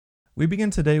We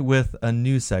begin today with a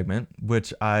new segment,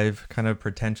 which I've kind of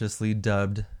pretentiously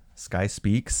dubbed Sky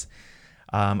Speaks.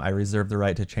 I reserve the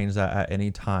right to change that at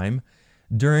any time.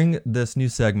 During this new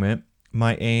segment,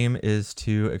 my aim is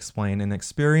to explain an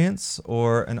experience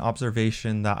or an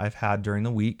observation that I've had during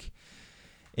the week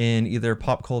in either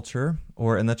pop culture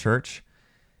or in the church,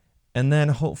 and then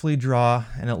hopefully draw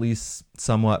an at least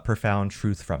somewhat profound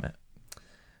truth from it.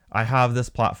 I have this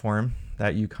platform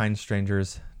that you kind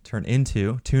strangers tune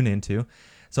into,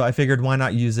 so I figured why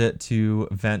not use it to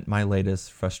vent my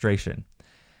latest frustration.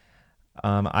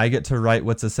 I get to write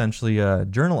what's essentially a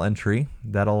journal entry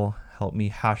that'll help me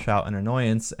hash out an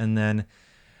annoyance, and then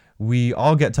we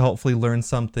all get to hopefully learn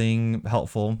something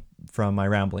helpful from my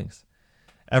ramblings.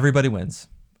 Everybody wins.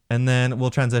 And then we'll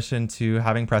transition to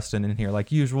having Preston in here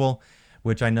like usual,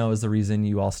 which I know is the reason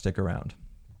you all stick around.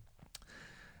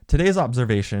 Today's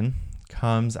observation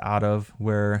comes out of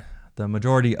where the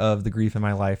majority of the grief in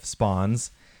my life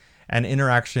spawns, an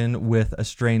interaction with a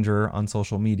stranger on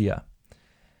social media.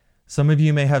 Some of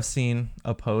you may have seen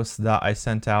a post that I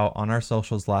sent out on our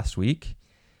socials last week.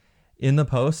 In the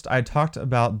post, I talked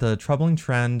about the troubling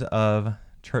trend of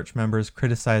church members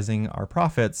criticizing our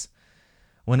prophets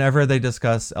whenever they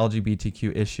discuss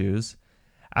LGBTQ issues,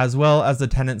 as well as the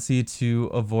tendency to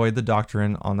avoid the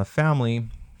doctrine on the family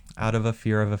out of a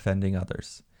fear of offending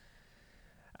others.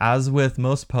 As with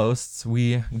most posts,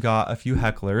 we got a few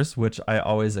hecklers, which I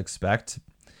always expect.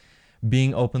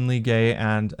 Being openly gay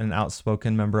and an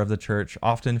outspoken member of the church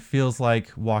often feels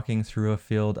like walking through a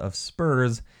field of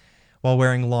spurs while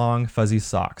wearing long, fuzzy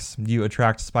socks. You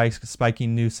attract spiky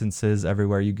nuisances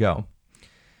everywhere you go.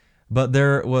 But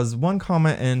there was one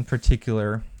comment in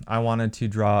particular I wanted to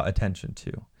draw attention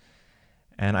to.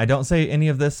 And I don't say any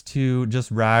of this to just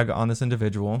rag on this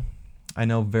individual. I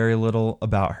know very little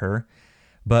about her,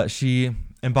 but she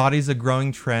embodies a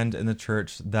growing trend in the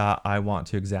church that I want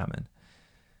to examine.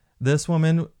 This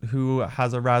woman, who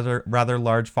has a rather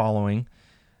large following,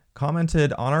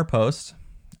 commented on our post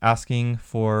asking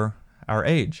for our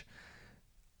age,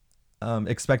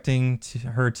 expecting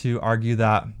her to argue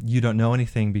that you don't know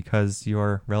anything because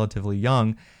you're relatively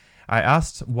young. I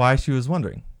asked why she was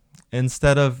wondering.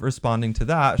 Instead of responding to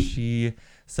that, she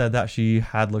said that she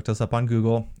had looked us up on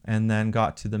Google and then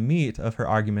got to the meat of her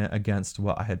argument against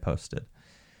what I had posted.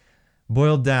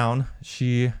 Boiled down,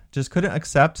 she just couldn't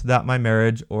accept that my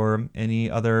marriage or any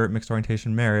other mixed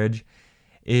orientation marriage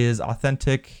is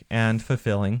authentic and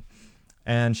fulfilling,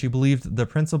 and she believed the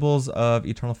principles of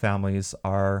eternal families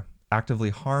are actively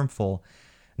harmful,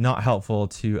 not helpful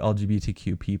to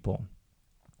LGBTQ people.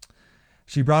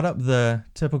 She brought up the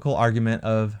typical argument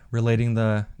of relating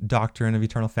the doctrine of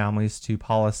eternal families to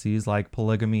policies like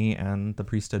polygamy and the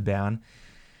priesthood ban,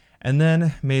 and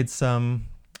then made some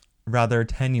rather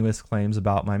tenuous claims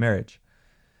about my marriage.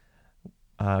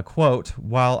 Quote,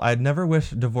 while I'd never wish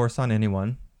divorce on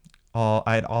anyone,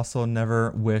 I'd also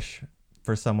never wish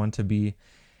for someone to be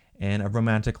in a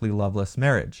romantically loveless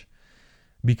marriage.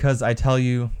 Because I tell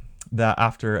you that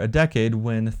after a decade,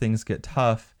 when things get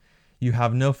tough, you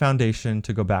have no foundation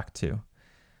to go back to.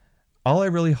 All I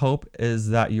really hope is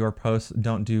that your posts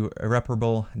don't do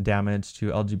irreparable damage to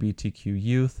LGBTQ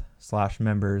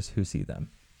youth/members who see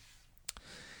them.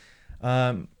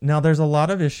 Now, there's a lot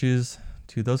of issues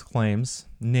to those claims,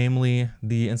 namely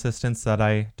the insistence that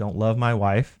I don't love my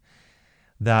wife,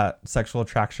 that sexual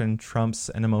attraction trumps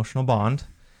an emotional bond,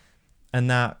 and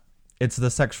that it's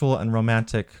the sexual and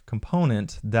romantic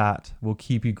component that will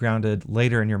keep you grounded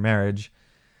later in your marriage,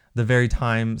 the very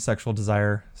time sexual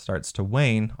desire starts to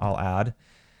wane, I'll add.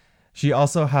 She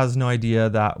also has no idea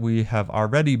that we have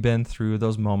already been through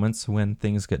those moments when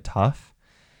things get tough,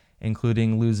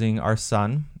 including losing our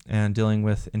son and dealing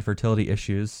with infertility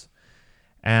issues.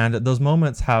 And those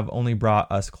moments have only brought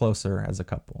us closer as a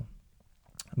couple.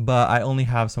 But I only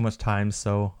have so much time,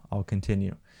 so I'll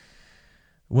continue.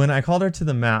 When I called her to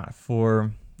the mat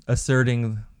for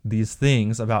asserting these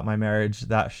things about my marriage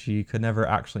that she could never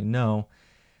actually know,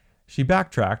 she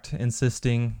backtracked,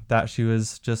 insisting that she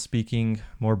was just speaking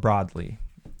more broadly.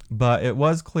 But it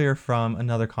was clear from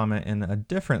another comment in a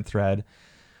different thread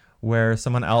where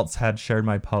someone else had shared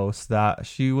my post that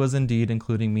she was indeed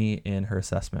including me in her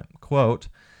assessment. Quote,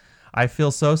 I feel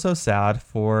so sad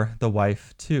for the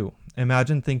wife too.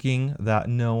 Imagine thinking that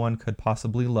no one could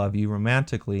possibly love you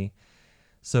romantically,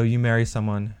 so you marry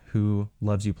someone who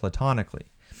loves you platonically,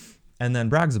 and then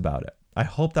brags about it. I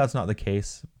hope that's not the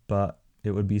case, but it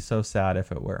would be so sad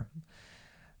if it were.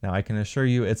 Now, I can assure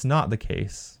you it's not the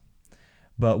case.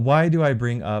 But why do I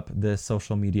bring up this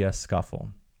social media scuffle?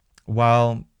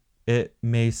 While it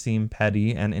may seem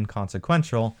petty and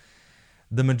inconsequential,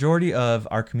 The majority of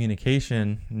our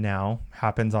communication now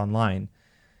happens online.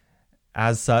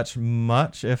 As such,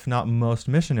 much, if not most,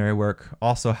 missionary work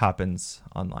also happens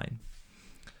online.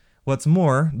 What's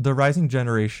more, the rising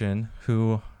generation,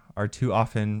 who are too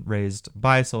often raised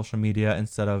by social media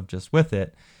instead of just with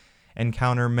it,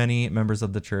 encounter many members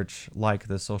of the church like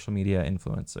this social media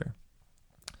influencer.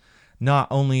 Not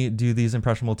only do these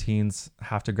impressionable teens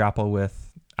have to grapple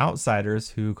with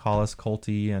outsiders who call us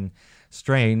culty and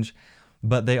strange,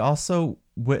 but they also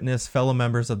witness fellow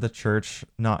members of the church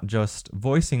not just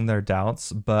voicing their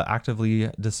doubts, but actively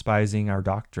despising our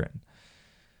doctrine.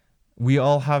 We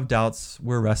all have doubts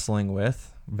we're wrestling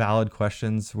with, valid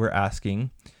questions we're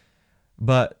asking,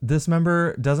 but this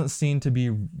member doesn't seem to be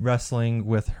wrestling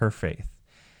with her faith.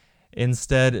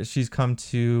 Instead, she's come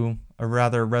to a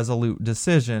rather resolute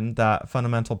decision that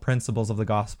fundamental principles of the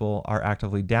gospel are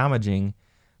actively damaging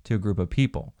to a group of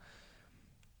people.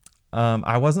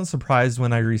 I wasn't surprised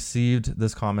when I received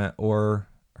this comment or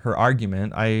her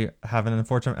argument. I have an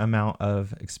unfortunate amount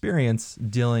of experience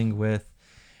dealing with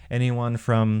anyone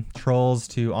from trolls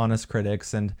to honest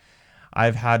critics, and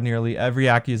I've had nearly every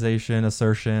accusation,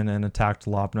 assertion, and attack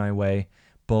lobbed my way,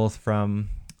 both from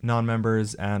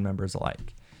non-members and members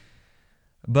alike.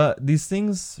 But these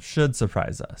things should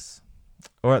surprise us,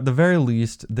 or at the very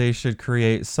least, they should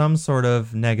create some sort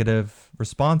of negative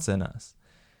response in us.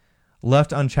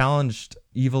 Left unchallenged,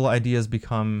 evil ideas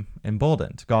become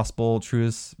emboldened. Gospel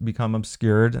truths become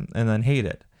obscured and then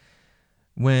hated.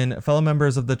 When fellow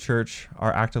members of the church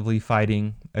are actively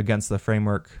fighting against the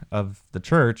framework of the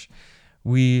church,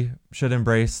 we should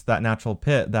embrace that natural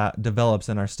pit that develops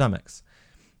in our stomachs.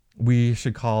 We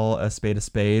should call a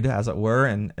spade, as it were,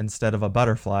 and instead of a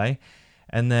butterfly.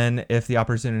 And then if the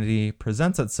opportunity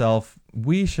presents itself,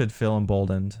 we should feel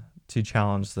emboldened to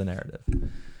challenge the narrative.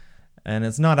 And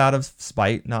it's not out of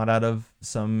spite, not out of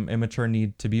some immature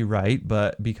need to be right,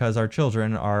 but because our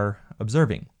children are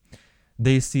observing.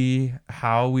 They see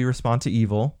how we respond to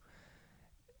evil,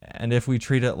 and if we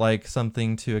treat it like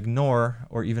something to ignore,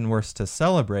 or even worse, to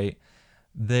celebrate,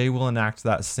 they will enact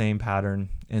that same pattern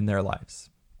in their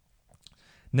lives.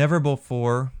 Never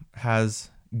before has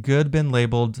good been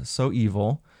labeled so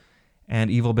evil,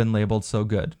 and evil been labeled so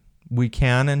good. We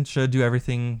can and should do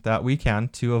everything that we can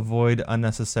to avoid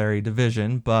unnecessary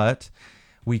division, but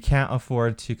we can't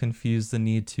afford to confuse the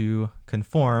need to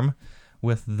conform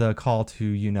with the call to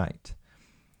unite.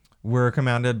 We're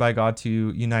commanded by God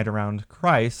to unite around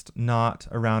Christ, not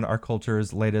around our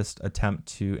culture's latest attempt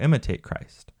to imitate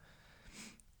Christ.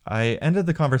 I ended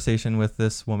the conversation with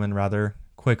this woman rather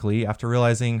quickly after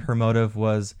realizing her motive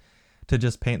was to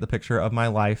just paint the picture of my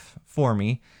life for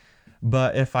me.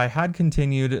 But if I had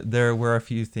continued, there were a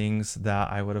few things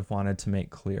that I would have wanted to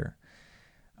make clear.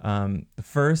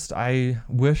 First, I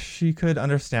wish she could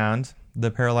understand the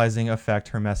paralyzing effect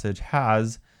her message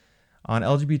has on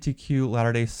LGBTQ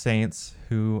Latter-day Saints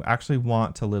who actually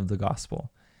want to live the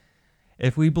gospel.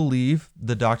 If we believe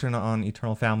the doctrine on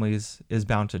eternal families is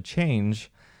bound to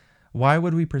change, why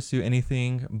would we pursue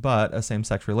anything but a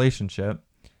same-sex relationship?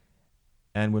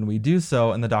 And when we do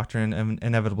so and the doctrine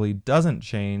inevitably doesn't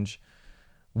change,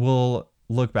 we'll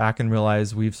look back and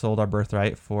realize we've sold our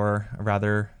birthright for a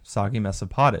rather soggy mess of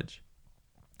pottage.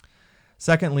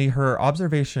 Secondly, her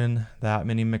observation that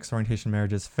many mixed orientation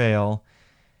marriages fail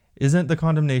isn't the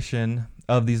condemnation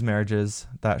of these marriages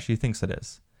that she thinks it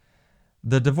is.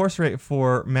 The divorce rate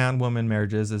for man-woman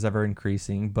marriages is ever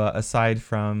increasing, but aside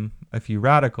from a few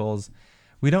radicals,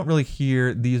 we don't really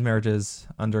hear these marriages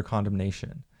under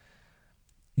condemnation.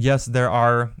 Yes, there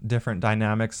are different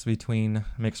dynamics between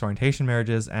mixed orientation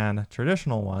marriages and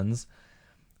traditional ones,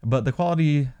 but the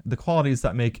qualities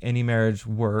that make any marriage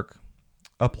work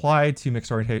apply to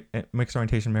mixed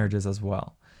orientation marriages as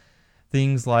well.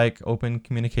 Things like open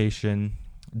communication,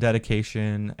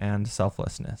 dedication, and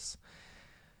selflessness.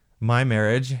 My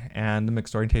marriage and the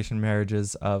mixed orientation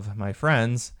marriages of my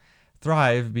friends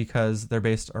thrive because they're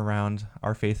based around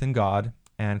our faith in God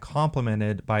and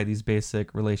complemented by these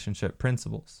basic relationship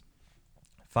principles.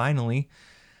 Finally,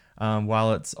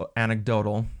 while it's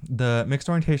anecdotal, the mixed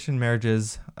orientation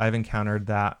marriages I've encountered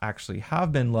that actually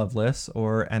have been loveless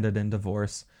or ended in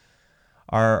divorce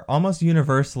are almost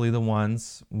universally the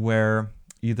ones where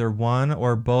either one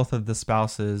or both of the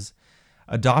spouses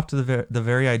adopt the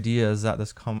very ideas that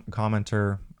this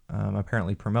commenter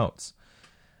apparently promotes.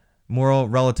 Moral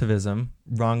relativism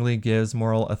wrongly gives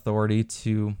moral authority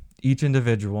to each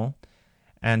individual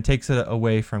and takes it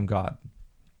away from God.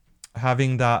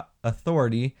 Having that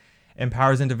authority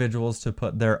empowers individuals to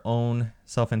put their own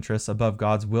self-interests above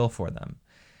God's will for them,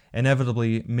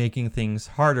 inevitably making things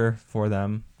harder for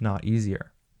them, not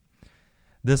easier.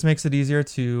 This makes it easier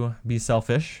to be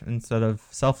selfish instead of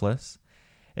selfless.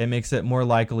 It makes it more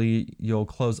likely you'll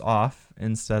close off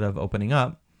instead of opening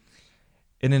up.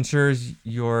 It ensures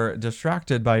you're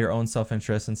distracted by your own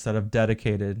self-interest instead of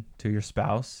dedicated to your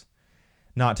spouse.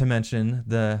 Not to mention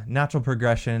the natural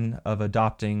progression of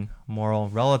adopting moral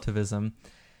relativism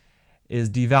is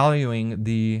devaluing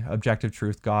the objective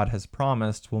truth God has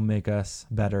promised will make us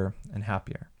better and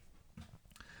happier.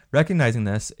 Recognizing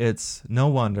this, it's no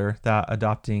wonder that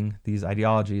adopting these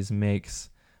ideologies makes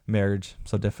marriage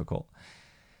so difficult.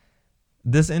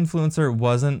 This influencer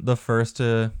wasn't the first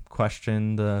to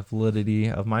question the validity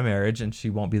of my marriage, and she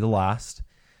won't be the last.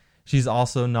 She's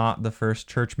also not the first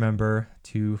church member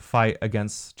to fight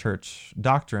against church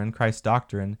doctrine, Christ's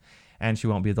doctrine, and she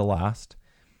won't be the last.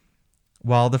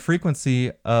 While the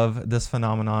frequency of this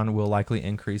phenomenon will likely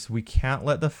increase, we can't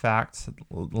let that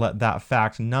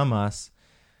fact numb us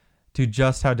to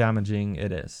just how damaging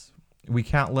it is. We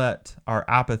can't let our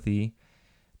apathy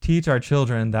teach our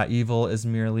children that evil is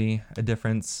merely a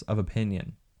difference of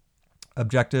opinion.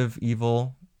 Objective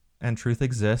evil and truth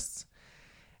exists,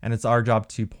 and it's our job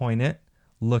to point it,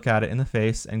 look at it in the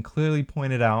face, and clearly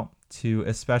point it out to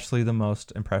especially the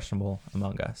most impressionable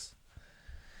among us.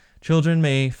 Children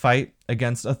may fight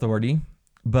against authority,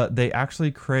 but they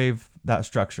actually crave that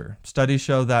structure. Studies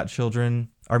show that children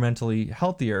are mentally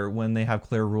healthier when they have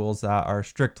clear rules that are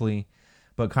strictly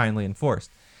but kindly enforced.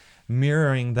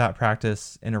 Mirroring that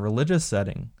practice in a religious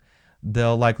setting,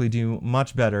 they'll likely do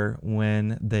much better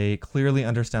when they clearly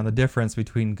understand the difference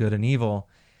between good and evil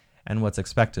and what's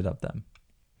expected of them.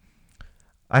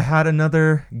 I had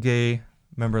another gay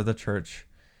member of the church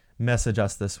message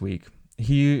us this week.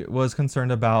 He was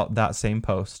concerned about that same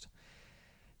post.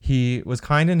 He was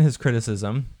kind in his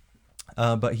criticism,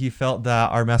 but he felt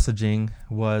that our messaging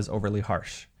was overly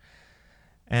harsh.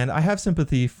 And I have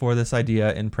sympathy for this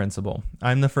idea in principle.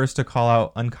 I'm the first to call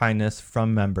out unkindness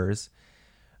from members,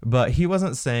 but he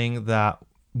wasn't saying that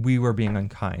we were being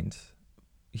unkind.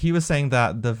 He was saying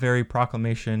that the very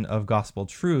proclamation of gospel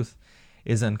truth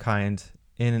is unkind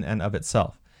in and of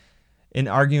itself. In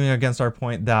arguing against our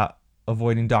point that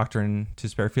avoiding doctrine to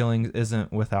spare feelings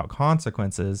isn't without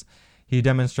consequences, he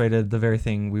demonstrated the very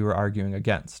thing we were arguing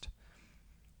against.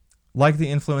 Like the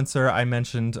influencer I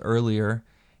mentioned earlier,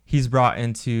 he's bought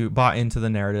into the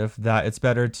narrative that it's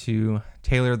better to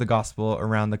tailor the gospel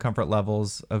around the comfort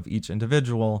levels of each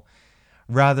individual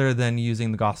rather than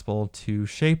using the gospel to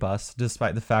shape us,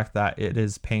 despite the fact that it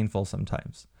is painful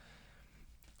sometimes.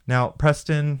 Now,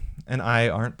 Preston and I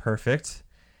aren't perfect,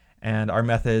 and our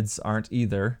methods aren't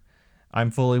either.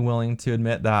 I'm fully willing to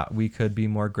admit that we could be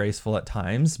more graceful at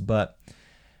times, but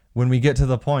when we get to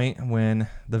the point when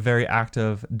the very act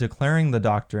of declaring the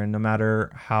doctrine, no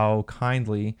matter how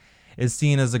kindly, is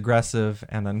seen as aggressive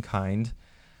and unkind,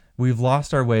 we've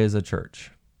lost our way as a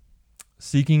church.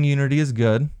 Seeking unity is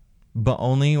good, but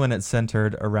only when it's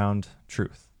centered around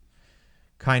truth.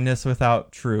 Kindness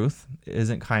without truth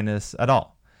isn't kindness at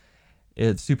all.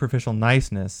 It's superficial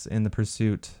niceness in the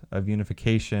pursuit of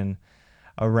unification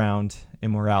around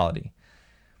immorality,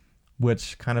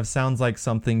 which kind of sounds like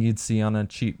something you'd see on a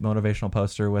cheap motivational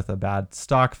poster with a bad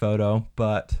stock photo,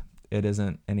 but it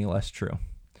isn't any less true.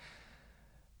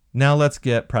 Now let's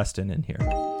get Preston in here.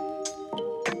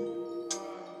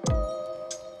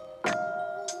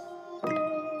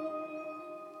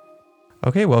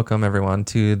 Okay, welcome everyone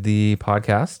to the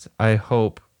podcast. I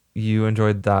hope you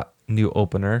enjoyed that new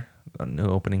opening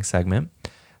segment. A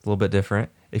little bit different.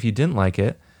 If you didn't like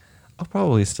it, I'll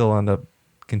probably still end up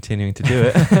continuing to do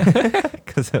it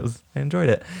because I enjoyed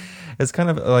it. It's kind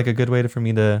of like a good way for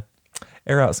me to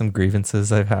air out some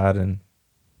grievances I've had, and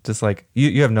just like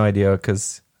you have no idea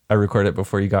because I recorded it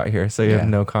before you got here, so you have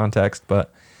no context.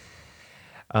 But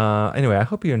anyway, I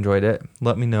hope you enjoyed it.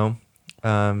 Let me know.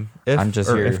 If not,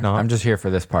 I'm just here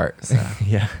for this part. So.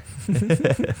 Yeah.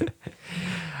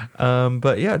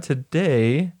 But yeah,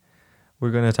 today we're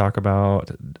going to talk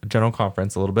about General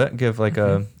Conference a little bit, give like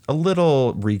a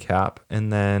little recap,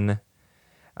 and then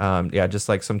just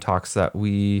like some talks that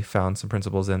we found some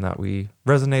principles in that we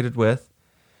resonated with.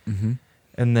 Mm-hmm.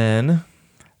 And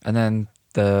then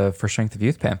the For Strength of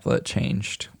Youth pamphlet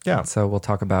changed. Yeah. So we'll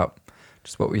talk about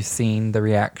just what we've seen the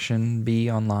reaction be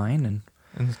online and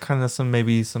kind of some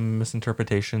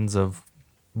misinterpretations of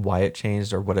why it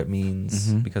changed or what it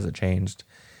means because it changed.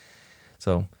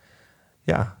 So,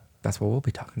 yeah. That's what we'll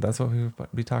be talking about. That's what we'll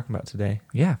be talking about today.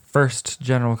 Yeah. First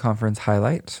General Conference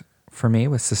highlight for me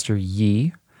was Sister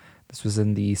Yi. This was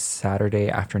in the Saturday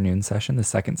afternoon session, the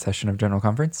second session of General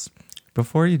Conference.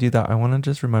 Before you do that, I want to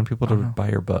just remind people to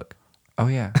buy your book. Oh,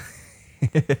 yeah.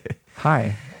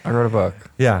 Hi. I wrote a book.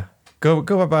 Yeah.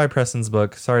 go buy Preston's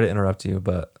book. Sorry to interrupt you,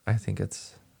 but I think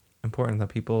it's important that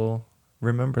people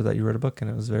remember that you wrote a book and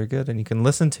it was very good, and you can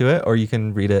listen to it or you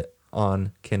can read it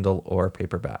on Kindle or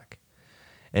paperback.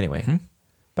 Anyway,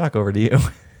 back over to you.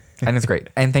 And it's great.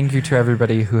 And thank you to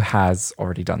everybody who has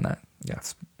already done that. Yeah.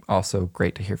 It's also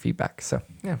great to hear feedback. So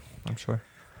Yeah, I'm sure.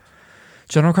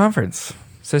 General Conference,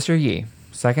 Sister Yi,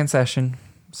 second session,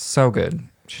 so good.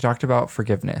 She talked about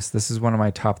forgiveness. This is one of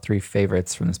my top 3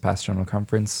 favorites from this past General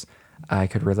Conference. I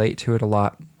could relate to it a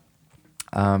lot.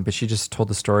 But she just told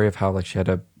the story of how like she had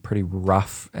a pretty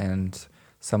rough and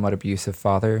somewhat abusive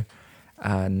father,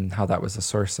 and how that was a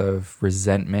source of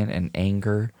resentment and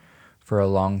anger for a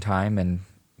long time. And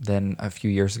then a few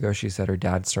years ago, she said her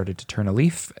dad started to turn a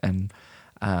leaf and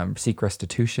seek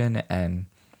restitution and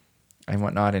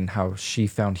whatnot, and how she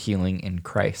found healing in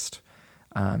Christ.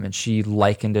 And she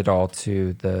likened it all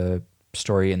to the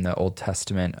story in the Old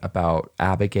Testament about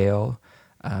Abigail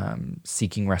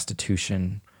seeking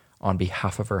restitution on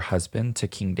behalf of her husband to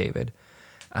King David.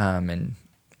 And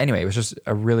anyway, it was just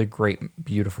a really great,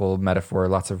 beautiful metaphor,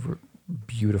 lots of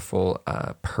beautiful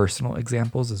personal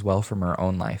examples as well from her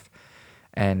own life.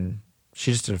 And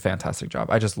she just did a fantastic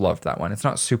job. I just loved that one. It's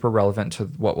not super relevant to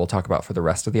what we'll talk about for the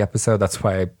rest of the episode. That's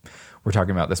why we're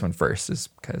talking about this one first, is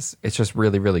because it's just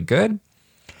really, really good.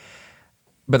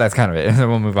 But that's kind of it. And then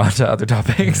we'll move on to other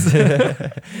topics.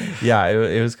 Yeah,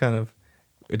 it was kind of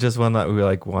just one that we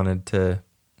like wanted to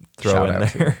throw Shout in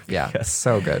out there. to. Yeah,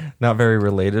 so good. Not very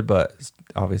related, but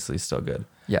obviously still good.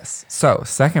 Yes. So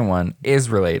second one is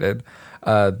related.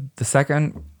 The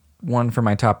second one for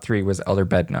my top 3 was Elder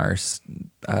Bednar's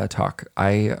talk.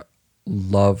 I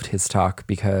loved his talk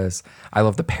because I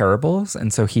love the parables.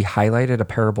 And so he highlighted a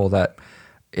parable that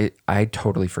I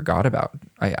totally forgot about.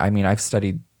 I mean, I've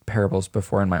studied parables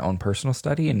before in my own personal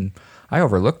study, and I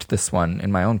overlooked this one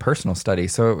in my own personal study.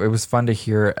 So it was fun to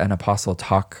hear an apostle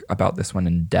talk about this one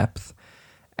in depth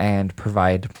and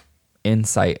provide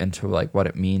insight into like what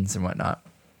it means and whatnot.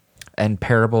 And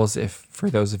parables, if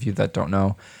for those of you that don't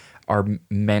know, are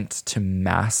meant to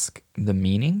mask the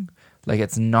meaning. Like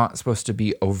it's not supposed to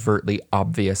be overtly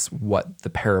obvious what the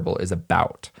parable is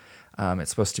about. It's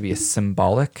supposed to be a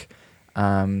symbolic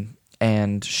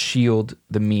and shield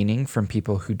the meaning from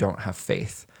people who don't have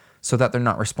faith so that they're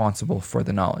not responsible for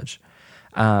the knowledge.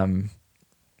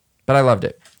 But I loved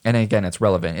it. And again, it's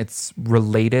relevant. It's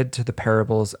related to the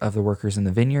parables of the workers in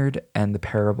the vineyard and the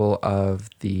parable of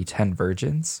the 10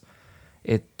 virgins.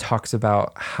 It talks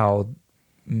about how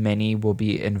many will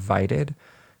be invited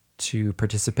to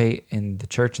participate in the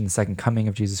church in the second coming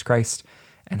of Jesus Christ,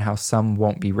 and how some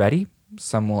won't be ready,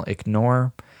 some will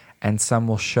ignore, and some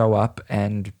will show up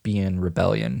and be in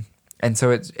rebellion. And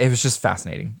so it was just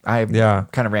fascinating. I'm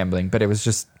kind of rambling, but it was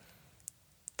just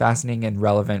fascinating and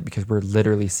relevant because we're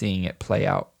literally seeing it play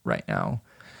out right now.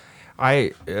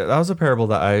 That was a parable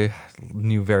that I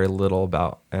knew very little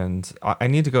about, and I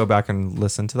need to go back and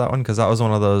listen to that one because that was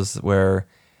one of those where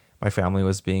my family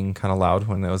was being kind of loud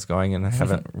when it was going, and I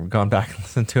haven't gone back and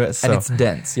listened to it. So. And it's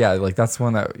dense. Yeah, like that's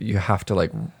one that you have to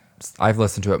like. I've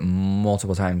listened to it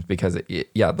multiple times because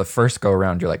the first go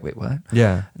around you're like, wait, what?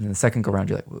 Yeah. And then the second go around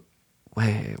you're like,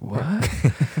 wait, what?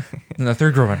 And the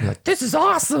third go around you're like, this is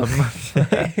awesome.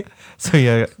 So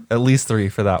yeah, at least 3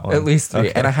 for that one. At least 3.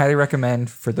 Okay. And I highly recommend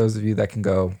for those of you that can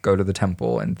go to the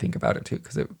temple and think about it too,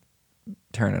 because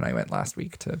Taryn and I went last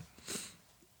week to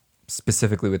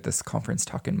specifically with this conference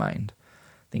talk in mind,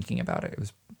 thinking about it. It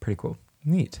was pretty cool.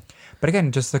 Neat. But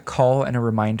again, just a call and a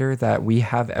reminder that we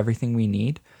have everything we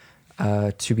need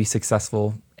to be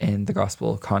successful in the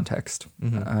gospel context.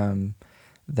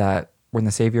 That when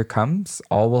the Savior comes,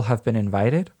 all will have been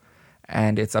invited,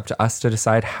 and it's up to us to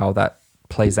decide how that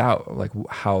plays out, like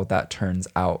how that turns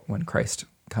out when Christ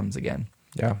comes again.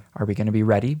 Yeah. Are we going to be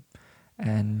ready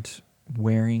and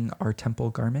wearing our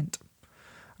temple garment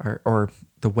or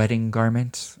the wedding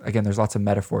garment? Again, there's lots of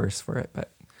metaphors for it, but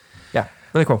yeah,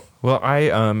 really cool. Well,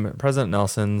 President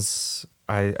Nelson's,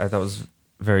 I thought was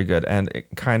very good, and it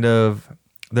kind of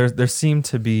there seemed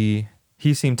to be,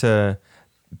 he seemed to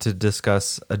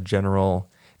discuss a general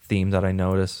theme that I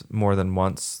noticed more than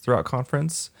once throughout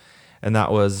conference, and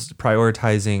that was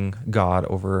prioritizing God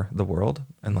over the world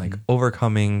and like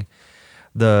overcoming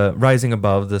the rising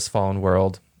above this fallen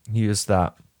world. He used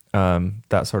that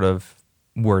sort of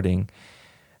wording.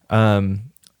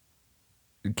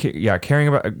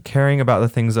 Caring about the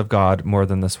things of God more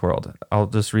than this world. I'll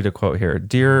just read a quote here.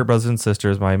 Dear brothers and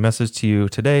sisters, my message to you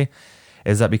today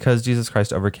is that because Jesus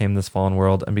Christ overcame this fallen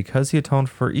world and because he atoned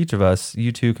for each of us,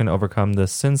 you too can overcome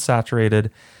this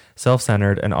sin-saturated,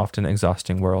 self-centered, and often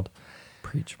exhausting world.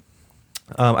 Preach.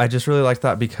 I just really like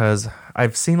that because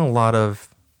I've seen a lot of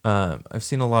I've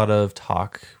seen a lot of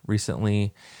talk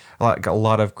recently, a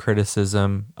lot of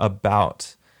criticism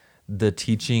about the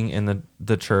teaching in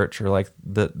the church, or like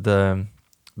the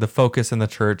focus in the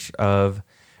church of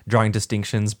drawing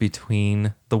distinctions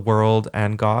between the world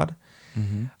and God.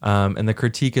 And the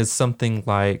critique is something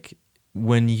like,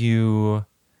 when you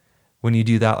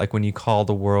do that, like when you call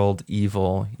the world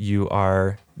evil, you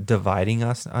are dividing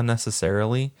us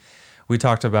unnecessarily. We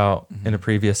talked about in a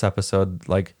previous episode,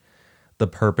 like the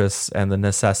purpose and the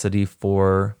necessity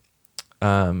for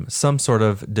some sort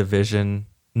of division,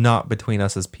 not between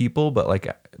us as people, but like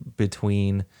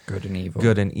between Good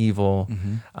and evil.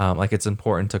 Like it's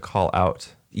important to call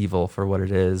out evil for what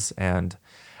it is and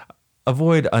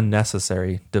avoid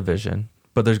unnecessary division.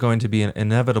 But there's going to be an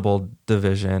inevitable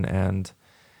division, and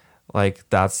like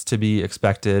that's to be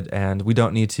expected. And we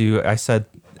don't need to. I said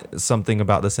something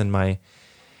about this in my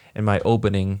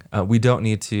opening. We don't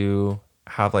need to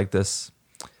have like this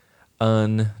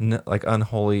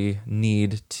unholy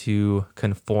need to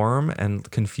conform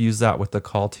and confuse that with the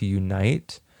call to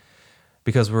unite,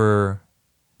 because we're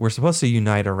supposed to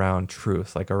unite around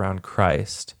truth, like around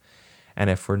Christ. And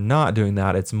if we're not doing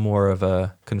that, it's more of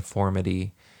a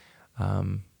conformity.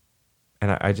 And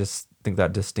I just think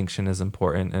that distinction is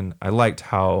important. And I liked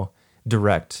how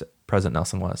direct President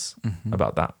Nelson was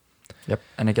about that. Yep.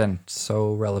 And again,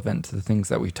 so relevant to the things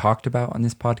that we talked about on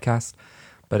this podcast,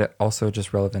 but it also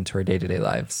just relevant to our day-to-day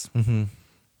lives.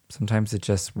 Sometimes it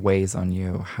just weighs on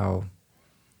you how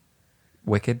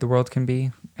wicked the world can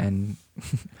be. And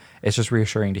it's just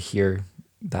reassuring to hear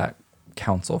that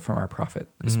counsel from our prophet,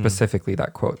 specifically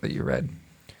that quote that you read.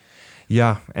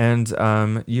 Yeah, and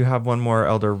you have one more,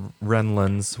 Elder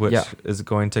Renlund's, which is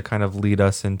going to kind of lead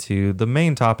us into the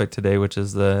main topic today, which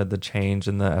is the change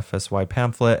in the FSY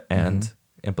pamphlet and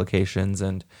implications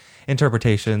and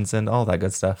interpretations and all that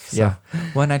good stuff. So. Yeah.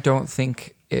 Well, and I don't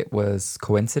think it was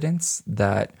coincidence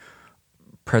that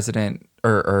President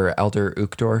or Elder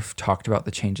Uchtdorf talked about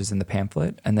the changes in the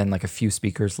pamphlet, and then like a few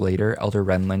speakers later, Elder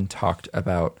Renlund talked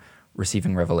about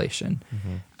receiving revelation.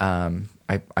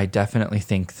 I definitely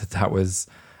think that was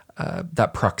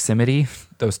that proximity.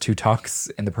 Those two talks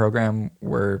in the program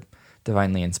were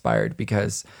divinely inspired,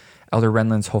 because Elder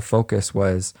Renlund's whole focus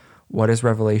was, what is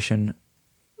revelation?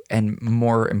 And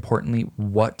more importantly,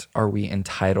 what are we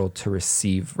entitled to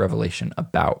receive revelation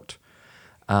about?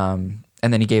 And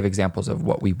then he gave examples of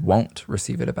what we won't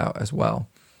receive it about as well.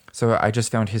 So I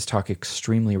just found his talk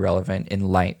extremely relevant in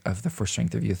light of the For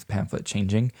Strength of Youth pamphlet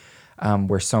changing,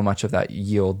 where so much of that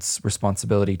yields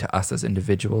responsibility to us as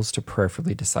individuals to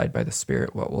prayerfully decide by the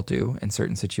Spirit what we'll do in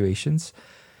certain situations.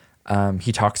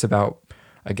 He talks about,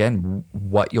 again,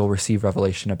 what you'll receive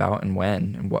revelation about and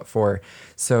when and what for.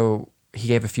 So he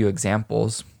gave a few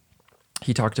examples.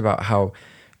 He talked about how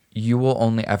you will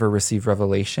only ever receive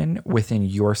revelation within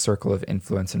your circle of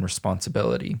influence and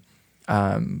responsibility.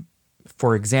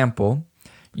 For example,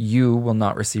 you will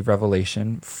not receive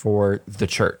revelation for the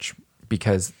church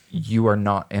because you are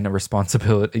not in a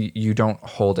responsibility. You don't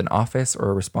hold an office or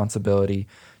a responsibility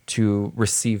to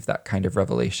receive that kind of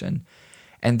revelation.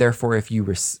 And therefore, if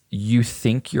you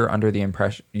think you're under the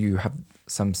impression, you have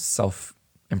some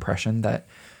self-impression that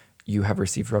you have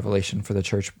received revelation for the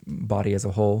church body as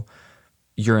a whole,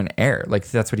 you're in error. Like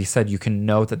that's what he said. You can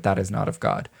know that is not of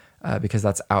God because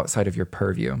that's outside of your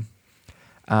purview.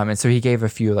 And so he gave a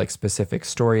few like specific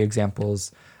story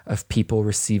examples of people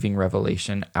receiving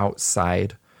revelation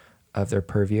outside of their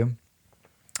purview.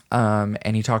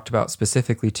 And he talked about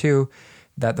specifically too,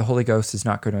 that the Holy Ghost is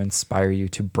not going to inspire you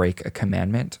to break a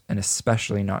commandment, and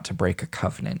especially not to break a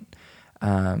covenant.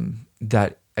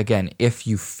 That again, if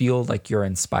you feel like you're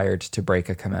inspired to break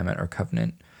a commandment or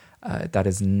covenant, that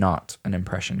is not an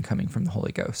impression coming from the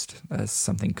Holy Ghost. That is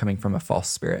something coming from a false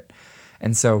spirit.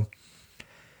 And so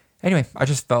anyway, I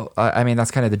just felt, I mean,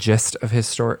 that's kind of the gist of his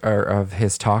story or of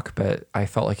his talk, but I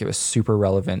felt like it was super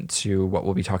relevant to what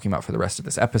we'll be talking about for the rest of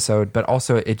this episode. But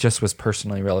also it just was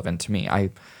personally relevant to me.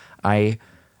 I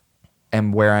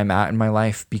am where I'm at in my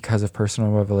life because of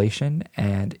personal revelation,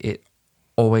 and it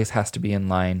always has to be in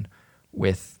line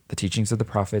with the teachings of the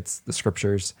prophets, the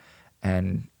scriptures,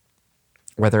 and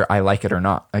whether I like it or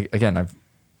not. Again, I've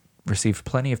received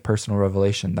plenty of personal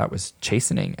revelation that was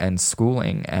chastening and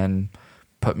schooling and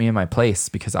put me in my place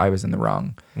because I was in the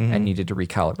wrong and needed to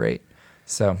recalibrate.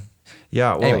 So,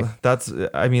 yeah, well, anyway. that's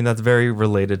very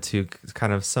related to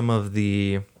kind of some of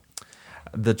the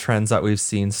trends that we've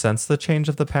seen since the change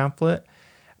of the pamphlet.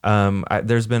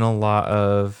 There's been a lot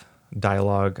of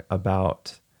dialogue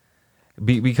about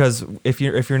because if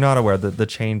you're not aware that the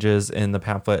changes in the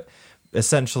pamphlet,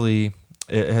 essentially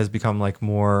it has become like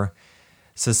more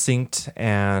succinct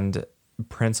and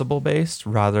principle based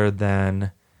rather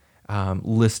than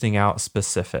listing out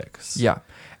specifics. Yeah.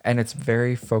 And it's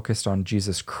very focused on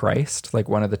Jesus Christ. Like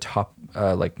one of the top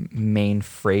like main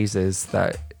phrases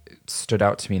that stood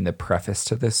out to me in the preface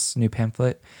to this new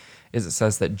pamphlet is it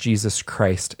says that Jesus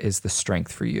Christ is the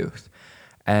strength for youth.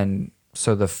 And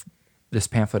so this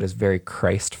pamphlet is very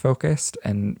Christ focused,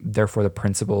 and therefore the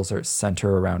principles are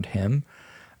center around him.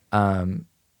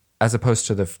 As opposed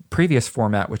to the previous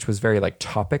format, which was very like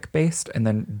topic based and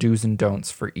then do's and don'ts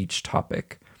for each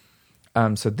topic.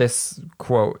 So this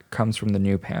quote comes from the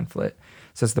new pamphlet.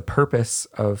 It says, the purpose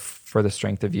For the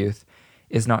Strength of Youth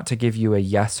is not to give you a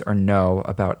yes or no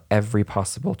about every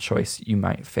possible choice you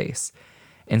might face.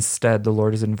 Instead, the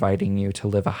Lord is inviting you to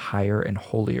live a higher and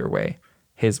holier way,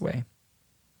 his way.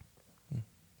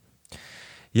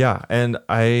 Yeah, and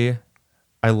I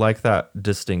like that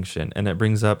distinction, and it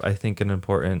brings up, I think, an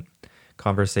important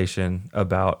conversation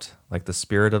about like the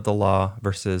spirit of the law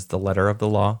versus the letter of the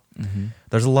law. Mm-hmm.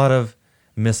 There's a lot of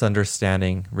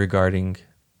misunderstanding regarding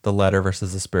the letter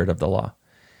versus the spirit of the law.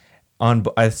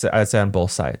 I'd say on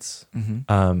both sides.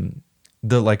 Mm-hmm.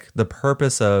 The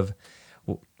purpose of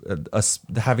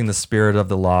having the spirit of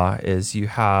the law is you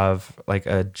have like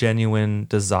a genuine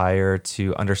desire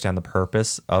to understand the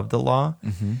purpose of the law,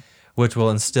 mm-hmm. which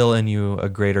will instill in you a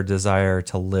greater desire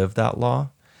to live that law.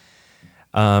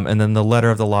 And then the letter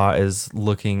of the law is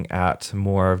looking at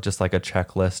more of just like a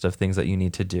checklist of things that you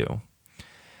need to do.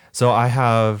 So I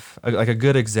have a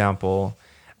good example.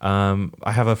 I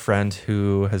have a friend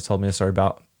who has told me a story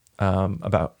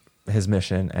about his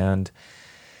mission, and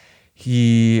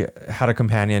he had a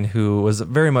companion who was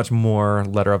very much more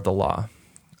letter of the law.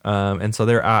 And so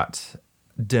they're at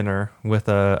dinner with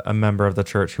a member of the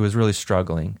church who was really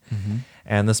struggling. Mm-hmm.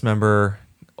 And this member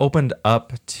opened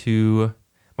up to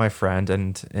my friend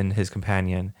and his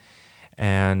companion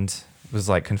and was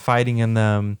like confiding in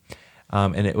them.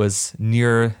 And it was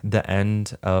near the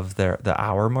end of the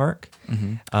hour mark.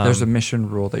 Mm-hmm. There's a mission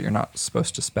rule that you're not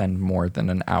supposed to spend more than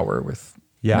an hour with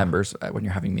members when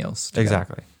you're having meals together.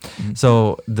 Exactly. Mm-hmm.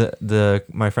 So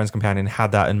my friend's companion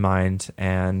had that in mind,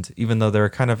 and even though they were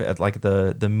kind of at like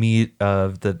the meat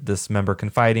of this member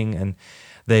confiding, and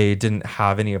they didn't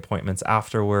have any appointments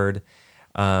afterward,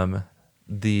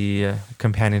 the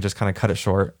companion just kind of cut it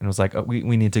short and was like, oh,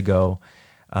 we need to go.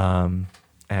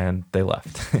 And they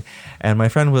left. And my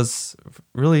friend was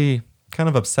really kind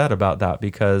of upset about that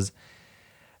because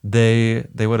they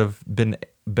would have been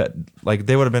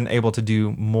able to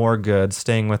do more good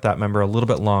staying with that member a little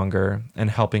bit longer and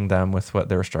helping them with what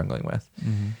they were struggling with.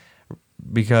 Mm-hmm.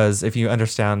 Because if you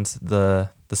understand the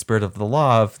spirit of the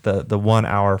law of the 1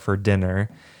 hour for dinner,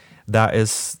 that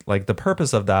is like the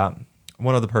purpose of that.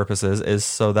 One of the purposes is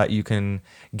so that you can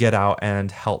get out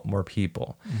and help more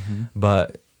people. Mm-hmm.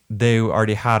 But they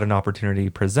already had an opportunity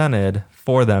presented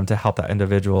for them to help that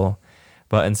individual.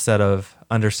 But instead of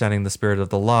understanding the spirit of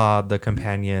the law, the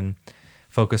companion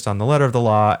focused on the letter of the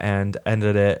law and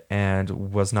ended it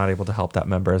and was not able to help that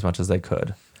member as much as they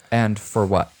could. And for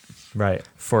what? Right.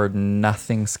 For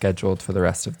nothing scheduled for the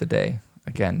rest of the day.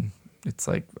 Again, it's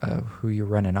like who you're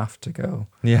running off to go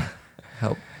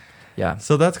help. Yeah.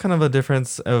 So that's kind of a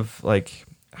difference of like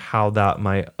how that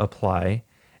might apply.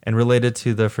 And related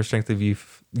to the For Strength of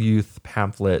Youth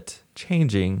pamphlet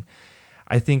changing,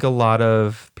 I think a lot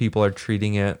of people are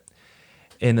treating it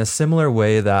in a similar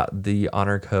way that the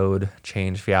honor code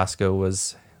change fiasco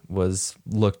was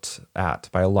looked at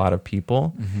by a lot of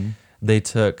people. Mm-hmm. They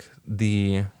took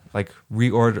the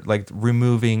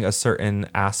removing a certain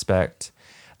aspect.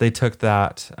 They took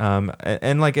that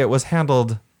and like it was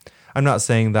handled. I'm not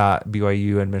saying that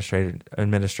BYU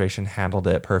administration handled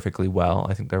it perfectly well.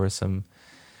 I think there was some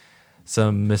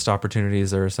missed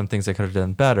opportunities or some things they could have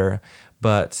done better.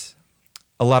 But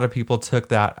a lot of people took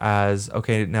that as,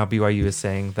 okay, now BYU is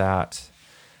saying that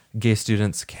gay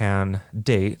students can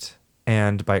date.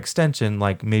 And by extension,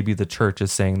 like maybe the church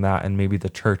is saying that, and maybe the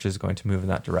church is going to move in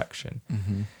that direction.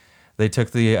 Mm-hmm. They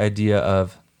took the idea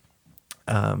of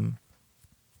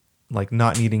like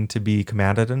not needing to be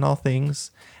commanded in all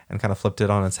things and kind of flipped it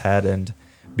on its head. And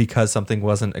because something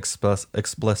wasn't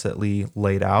explicitly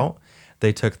laid out,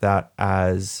 they took that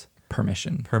as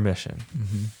permission.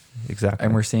 Mm-hmm. Exactly.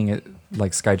 And we're seeing it,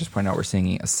 like Sky just pointed out, we're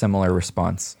seeing a similar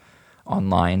response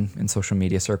online in social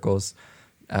media circles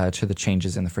to the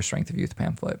changes in the For Strength of Youth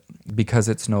pamphlet. Because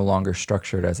it's no longer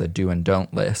structured as a do and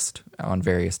don't list on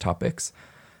various topics,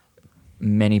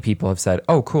 many people have said,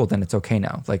 oh, cool, then it's okay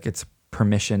now. Like it's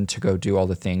permission to go do all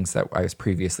the things that I was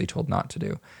previously told not to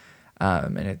do.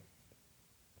 And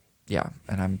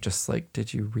I'm just like,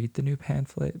 did you read the new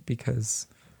pamphlet? Because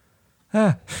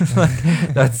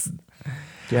that's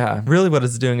Yeah. Really what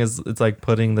it's doing is it's like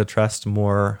putting the trust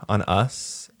more on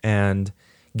us and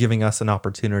giving us an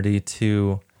opportunity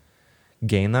to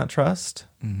gain that trust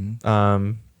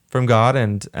from God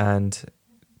and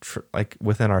like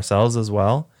within ourselves as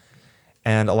well.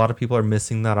 And a lot of people are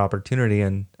missing that opportunity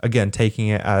and again taking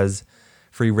it as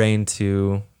free reign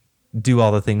to do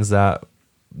all the things that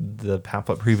the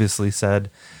pamphlet previously said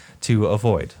to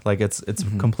avoid. Like it's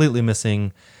completely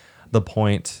missing the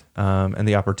point and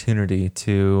the opportunity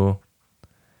to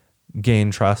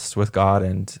gain trust with God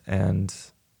and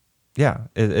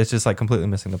it's just like completely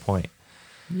missing the point.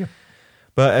 Yeah.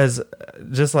 But as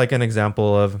just like an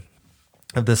example of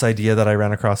this idea that I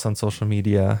ran across on social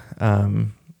media,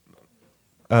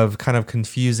 of kind of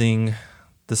confusing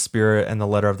the spirit and the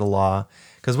letter of the law.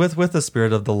 Because with the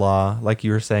spirit of the law, like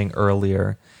you were saying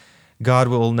earlier, God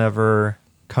will never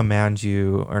command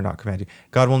you, or not command you.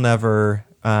 God will never,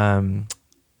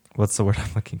 what's the word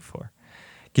I'm looking for?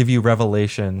 Give you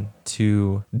revelation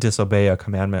to disobey a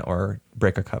commandment or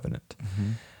break a covenant.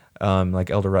 Like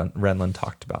Elder Renlund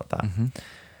talked about that.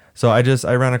 So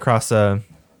I ran across a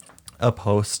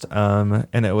post,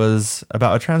 and it was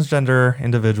about a transgender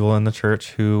individual in the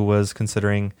church who was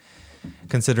considering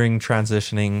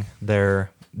transitioning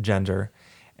their gender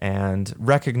and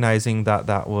recognizing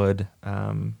that would,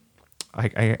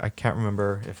 I can't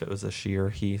remember if it was a she or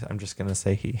he. I'm just going to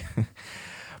say he.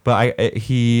 But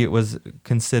he was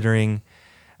considering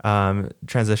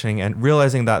transitioning and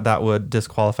realizing that would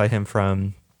disqualify him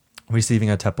from receiving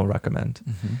a temple recommend.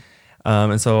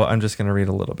 And so I'm just going to read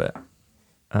a little bit.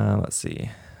 Let's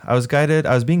see. I was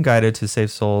being guided to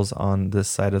save souls on this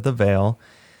side of the veil.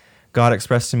 God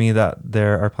expressed to me that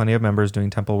there are plenty of members doing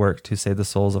temple work to save the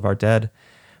souls of our dead,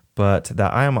 but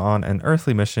that I am on an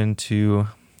earthly mission to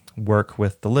work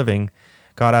with the living.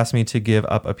 God asked me to give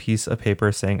up a piece of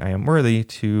paper saying I am worthy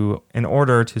in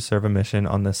order to serve a mission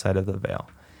on this side of the veil.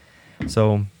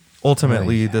 So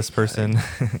ultimately, this person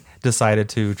decided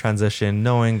to transition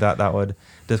knowing that would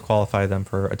disqualify them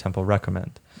for a temple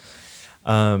recommend.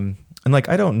 And like,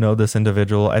 I don't know this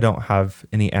individual. I don't have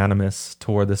any animus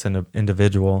toward this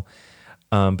individual.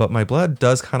 But my blood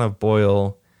does kind of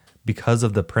boil because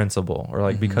of the principle, or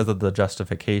like because of the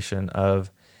justification of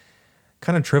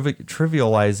kind of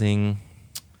trivializing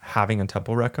having a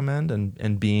temple recommend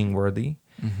and being worthy.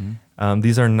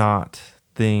 These are not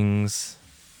things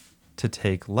to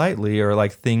take lightly, or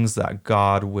like things that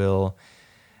God will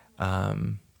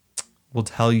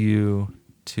tell you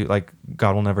to, like,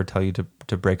 God will never tell you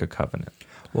to break a covenant.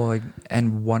 Well, like,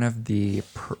 and one of the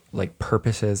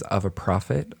purposes of a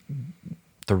prophet,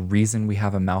 the reason we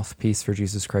have a mouthpiece for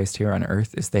Jesus Christ here on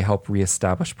earth is they help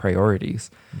reestablish priorities.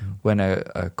 When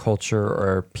a culture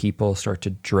or people start to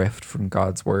drift from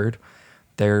God's word,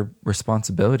 their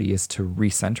responsibility is to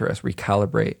recenter us,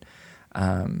 recalibrate.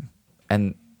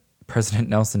 And President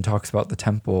Nelson talks about the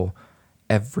temple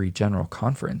every general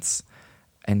conference.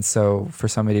 And so for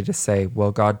somebody to say,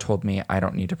 well, God told me I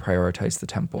don't need to prioritize the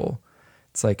temple,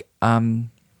 it's like,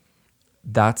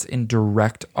 that's in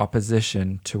direct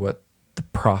opposition to what the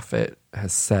prophet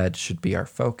has said should be our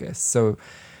focus. So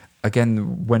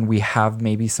again, when we have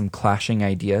maybe some clashing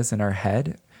ideas in our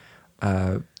head,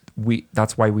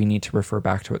 that's why we need to refer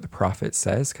back to what the prophet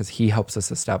says, because he helps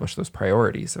us establish those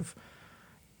priorities of,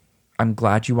 I'm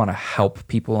glad you want to help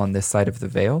people on this side of the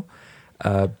veil,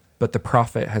 but the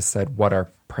prophet has said what our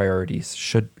priorities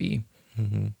should be.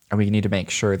 And we need to make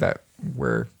sure that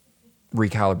we're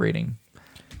recalibrating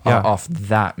off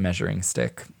that measuring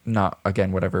stick, not,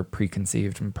 again, whatever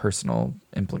preconceived and personal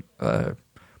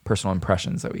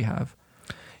impressions that we have.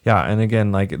 Yeah, and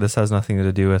again, like, this has nothing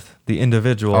to do with the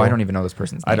individual. Oh, I don't even know this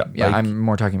person's name. I'm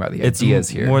more talking about the ideas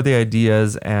here. More the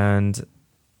ideas, and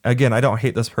again, I don't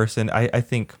hate this person. I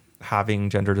think having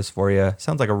gender dysphoria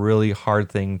sounds like a really hard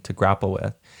thing to grapple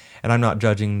with, and I'm not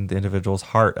judging the individual's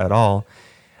heart at all.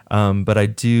 But I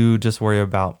do just worry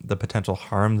about the potential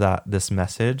harm that this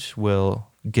message will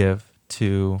give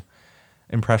to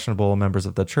impressionable members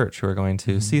of the church who are going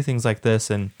to see things like this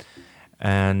and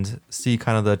see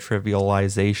kind of the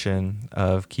trivialization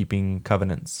of keeping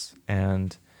covenants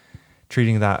and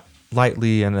treating that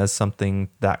lightly and as something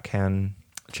that can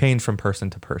change from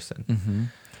person to person.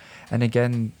 And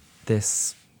again,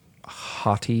 this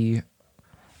haughty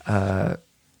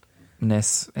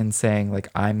ness in saying, like,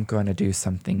 I'm going to do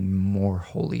something more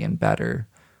holy and better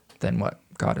than what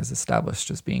God has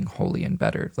established as being holy and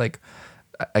better. Like,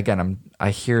 again, I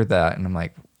hear that and I'm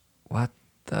like, what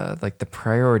the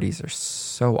priorities are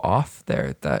so off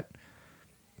there, that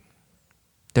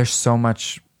there's so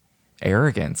much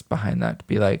arrogance behind that to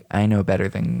be like, I know better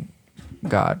than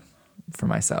God for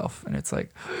myself. And it's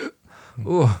like,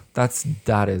 ooh,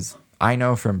 that is, I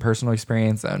know from personal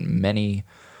experience and many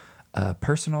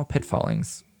personal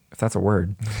pitfallings, if that's a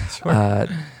word. Sure.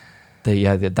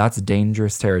 That's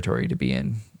dangerous territory to be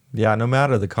in. Yeah, no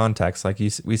matter the context, like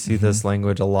we see this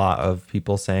language a lot of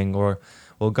people saying, or,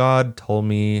 well, God told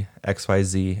me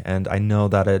XYZ, and I know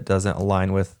that it doesn't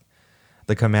align with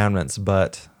the commandments,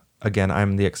 but again,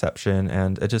 I'm the exception,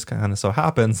 and it just kind of so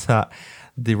happens that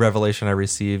the revelation I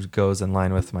received goes in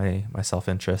line with my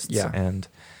self-interests. Yeah. And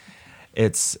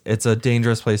it's a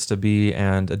dangerous place to be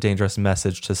and a dangerous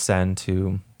message to send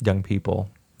to young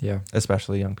people, Yeah.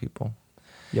 especially young people.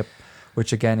 Yep.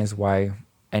 Which again is why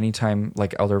anytime,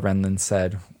 like Elder Renlund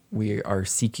said, we are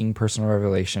seeking personal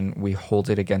revelation, we hold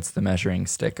it against the measuring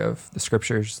stick of the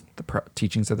scriptures, the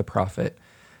teachings of the prophet,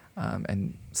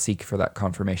 and seek for that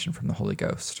confirmation from the Holy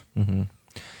Ghost. Mm-hmm.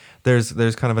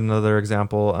 There's kind of another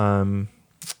example.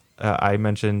 I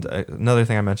mentioned another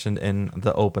thing I mentioned in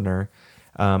the opener.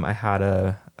 I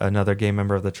had another gay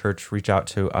member of the church reach out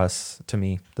to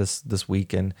me this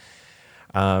week, and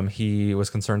he was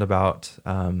concerned about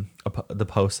the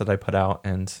post that I put out,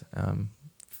 and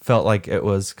felt like it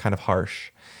was kind of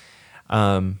harsh.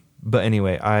 But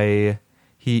anyway,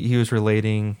 he was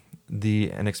relating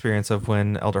an experience of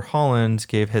when Elder Holland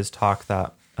gave his talk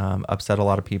that upset a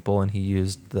lot of people, and he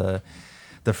used the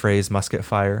phrase musket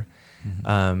fire.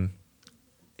 Mm-hmm.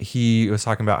 He was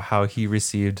talking about how he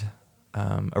received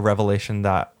a revelation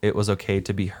that it was okay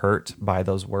to be hurt by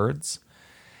those words.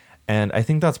 And I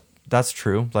think that's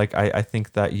true. Like, I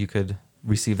think that you could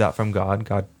receive that from God.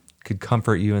 God could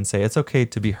comfort you and say, it's okay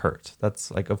to be hurt.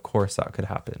 That's like, of course that could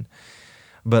happen.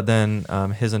 But then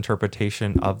his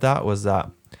interpretation of that was that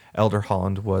Elder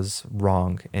Holland was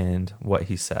wrong in what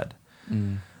he said.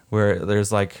 Where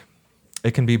there's like,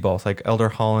 it can be both. Like Elder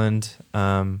Holland,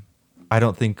 I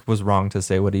don't think was wrong to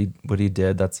say what he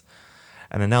did. That's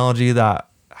an analogy that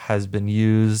has been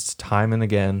used time and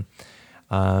again.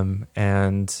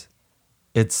 And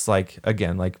it's like,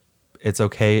 again, like, it's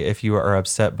okay if you are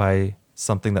upset by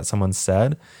something that someone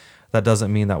said. That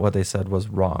doesn't mean that what they said was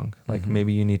wrong. Like,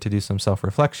 maybe you need to do some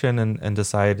self-reflection and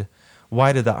decide,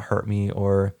 why did that hurt me?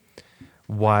 Or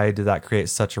why did that create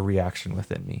such a reaction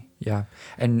within me? Yeah.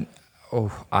 And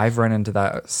I've run into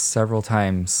that several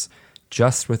times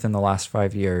just within the last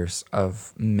 5 years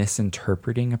of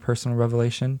misinterpreting a personal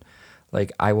revelation.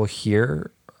 Like, I will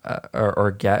hear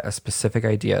or get a specific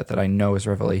idea that I know is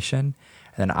revelation,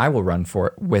 and then I will run for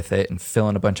it with it and fill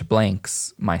in a bunch of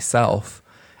blanks myself.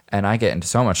 And I get into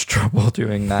so much trouble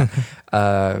doing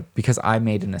that because I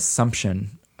made an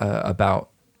assumption about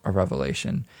a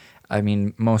revelation. I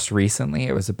mean, most recently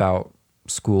it was about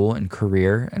school and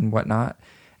career and whatnot.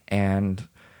 And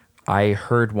I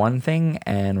heard one thing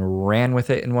and ran with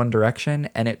it in one direction,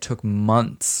 and it took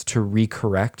months to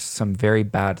recorrect some very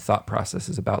bad thought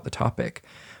processes about the topic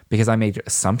because I made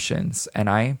assumptions. And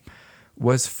I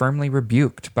was firmly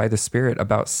rebuked by the Spirit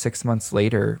about 6 months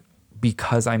later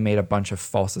because I made a bunch of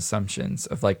false assumptions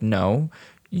of like, no,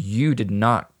 you did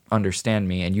not understand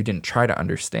me and you didn't try to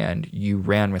understand. You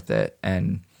ran with it.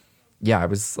 And yeah, I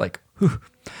was like, whew.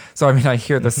 So, I mean, I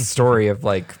hear this story of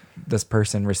like this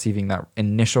person receiving that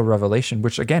initial revelation,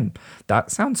 which again,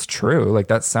 that sounds true. Like,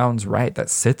 that sounds right. That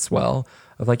sits well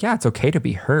of like, yeah, it's okay to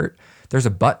be hurt. There's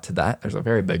a but to that. There's a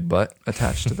very big but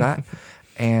attached to that.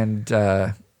 And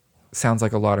sounds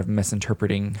like a lot of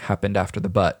misinterpreting happened after the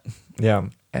but. Yeah.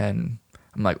 And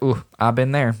I'm like, ooh, I've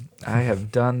been there. I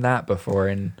have done that before.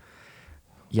 And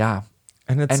yeah.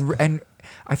 And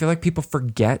I feel like people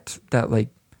forget that, like,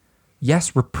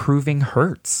 yes, reproving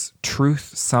hurts.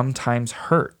 Truth sometimes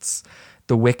hurts.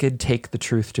 The wicked take the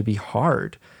truth to be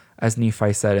hard, as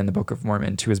Nephi said in the Book of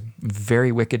Mormon to his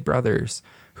very wicked brothers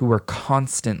who were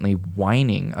constantly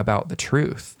whining about the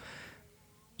truth.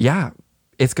 Yeah,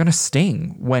 it's going to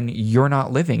sting when you're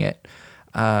not living it.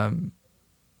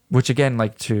 Which again,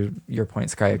 like to your point,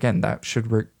 Sky, again, that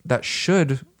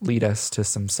should lead us to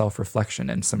some self-reflection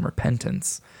and some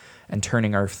repentance and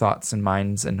turning our thoughts and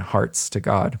minds and hearts to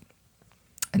God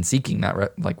and seeking that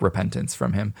repentance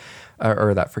from him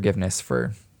or that forgiveness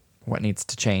for what needs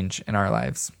to change in our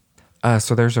lives.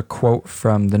 So there's a quote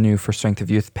from the new For Strength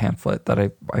of Youth pamphlet that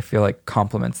I feel like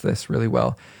complements this really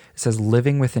well. It says,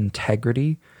 living with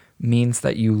integrity means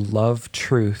that you love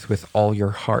truth with all your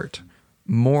heart,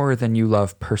 more than you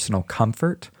love personal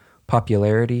comfort,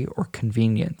 popularity, or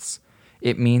convenience.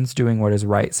 It means doing what is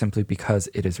right simply because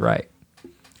it is right.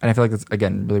 And I feel like that's,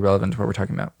 again, really relevant to what we're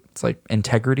talking about. It's like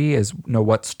integrity is know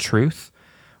what's truth,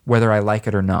 whether I like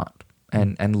it or not,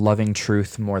 and loving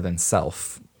truth more than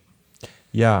self.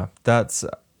 Yeah, that's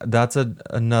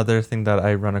another thing that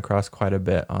I run across quite a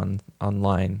bit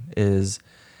online is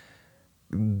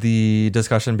the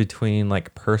discussion between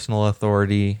like personal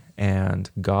authority and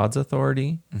God's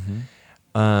authority,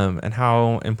 and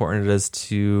how important it is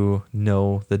to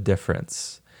know the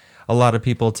difference. A lot of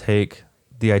people take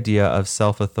the idea of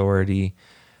self-authority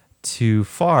too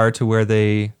far to where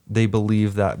they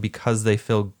believe that because they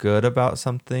feel good about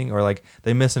something, or like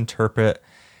they misinterpret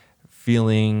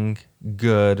feeling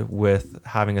good with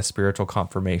having a spiritual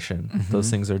confirmation.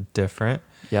 Those things are different.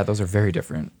 Yeah, those are very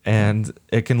different. And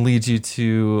it can lead you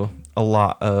to a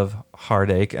lot of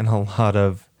heartache and a lot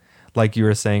of, like you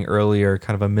were saying earlier,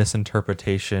 kind of a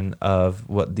misinterpretation of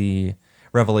what the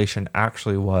revelation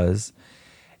actually was.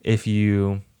 If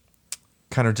you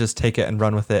kind of just take it and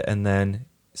run with it and then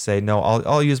say, no,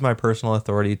 I'll use my personal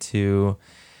authority to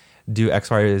do X,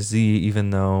 Y, or Z,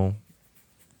 even though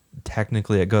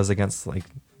technically it goes against like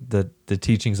the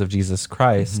teachings of Jesus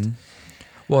Christ.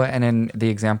 Well, and in the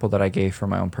example that I gave for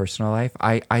my own personal life,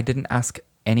 I didn't ask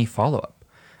any follow-up.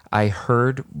 I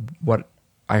heard what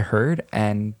I heard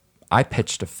and I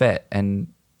pitched a fit. And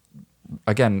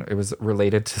again, it was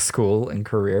related to school and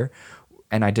career,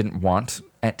 and I didn't want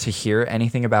to hear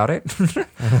anything about it.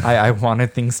 I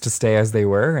wanted things to stay as they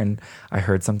were, and I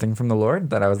heard something from the Lord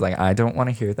that I was like, I don't want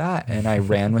to hear that. And I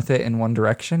ran with it in one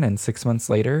direction, and 6 months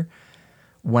later,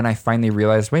 when I finally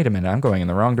realized, wait a minute, I'm going in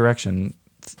the wrong direction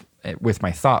with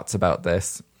my thoughts about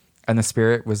this, and the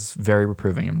Spirit was very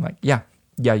reproving. I'm like, yeah,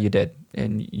 you did,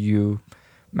 and you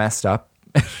messed up.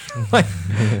 Like,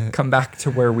 come back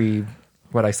to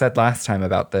what I said last time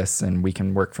about this, and we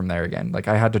can work from there again. Like,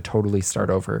 I had to totally start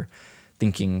over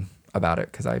thinking about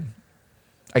it, because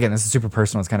again, this is super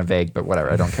personal, it's kind of vague, but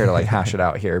whatever. I don't care to like hash it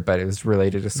out here, but it was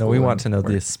related to school. No, we want to know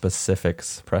the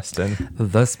specifics, Preston.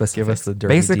 The specifics. Give us the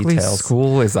dirty Basically, details.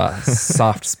 school is a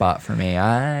soft spot for me.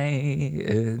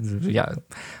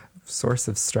 Source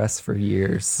of stress for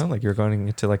years. Sound like you're going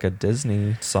into like a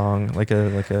Disney song, like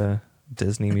a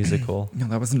Disney musical. No,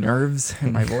 that was nerves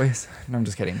in my voice. No, I'm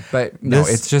just kidding. But no,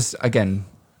 it's just, again,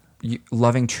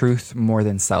 loving truth more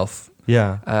than self.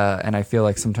 Yeah. And I feel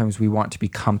like sometimes we want to be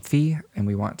comfy and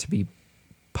we want to be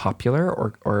popular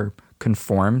or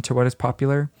conform to what is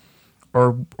popular,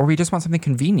 or we just want something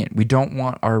convenient. We don't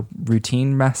want our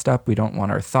routine messed up. We don't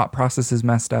want our thought processes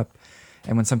messed up.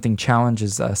 And when something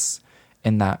challenges us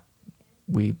in that,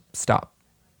 we stop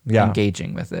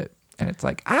engaging with it. And it's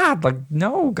like,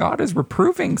 no, God is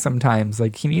reproving sometimes.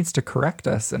 Like, he needs to correct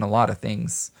us in a lot of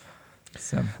things.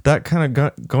 So that kind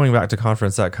of going back to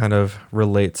conference, that kind of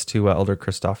relates to what Elder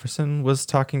Christofferson was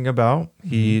talking about.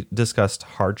 He discussed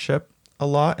hardship a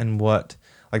lot and what,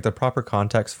 like, the proper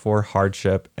context for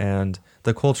hardship and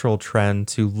the cultural trend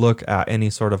to look at any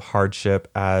sort of hardship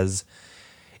as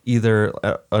either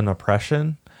an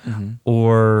oppression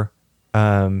or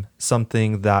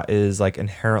something that is like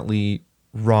inherently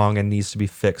wrong and needs to be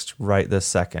fixed right this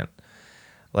second.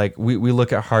 Like, we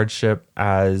look at hardship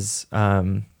as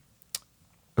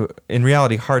in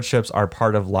reality, hardships are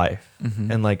part of life,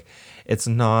 and like, it's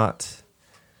not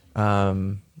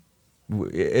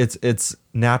it's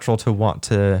natural to want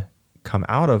to come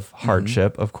out of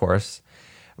hardship, of course,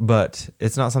 but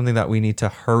it's not something that we need to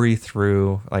hurry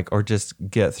through, like, or just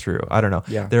get through. I don't know.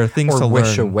 Yeah. There are things to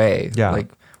wish learn. away. Yeah.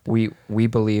 Like, we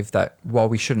believe that while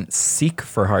we shouldn't seek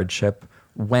for hardship,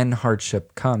 when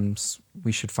hardship comes,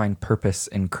 we should find purpose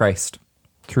in Christ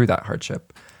through that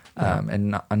hardship,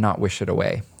 and not wish it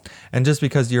away. And just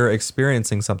because you're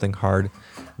experiencing something hard,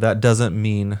 that doesn't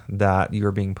mean that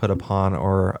you're being put upon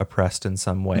or oppressed in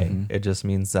some way. It just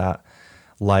means that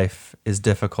life is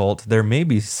difficult. There may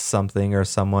be something or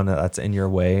someone that's in your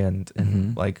way,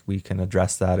 and like, we can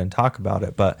address that and talk about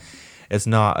it, but it's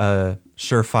not a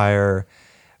surefire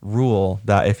rule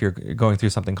that if you're going through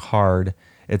something hard,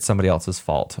 it's somebody else's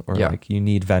fault, or like you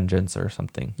need vengeance or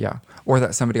something. Yeah. Or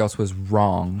that somebody else was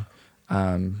wrong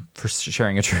for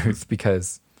sharing a truth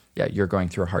because, you're going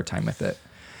through a hard time with it.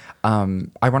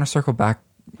 I want to circle back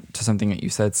to something that you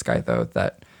said, Sky, though,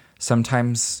 that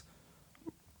sometimes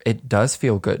it does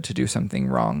feel good to do something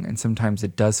wrong, and sometimes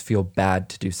it does feel bad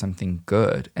to do something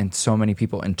good. And so many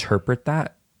people interpret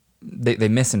that. They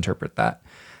misinterpret that.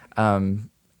 And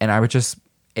I would just,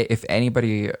 if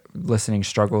anybody listening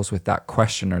struggles with that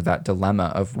question or that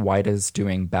dilemma of why does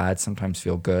doing bad sometimes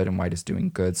feel good and why does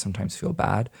doing good sometimes feel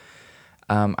bad,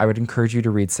 I would encourage you to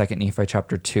read 2 Nephi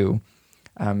chapter 2.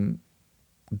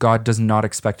 God does not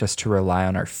expect us to rely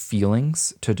on our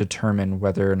feelings to determine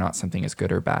whether or not something is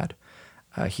good or bad.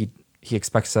 He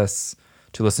expects us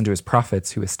to listen to his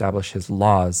prophets who establish his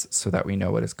laws so that we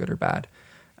know what is good or bad.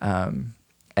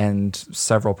 And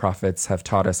several prophets have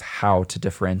taught us how to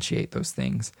differentiate those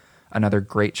things. Another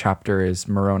great chapter is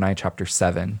Moroni chapter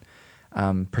 7.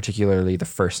 particularly the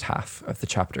first half of the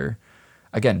chapter.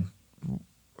 Again,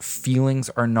 feelings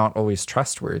are not always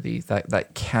trustworthy.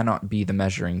 That cannot be the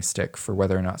measuring stick for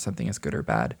whether or not something is good or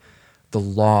bad. The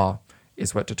law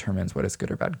is what determines what is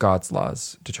good or bad. God's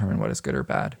laws determine what is good or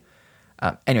bad.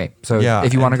 Anyway, so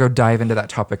if you want to go dive into that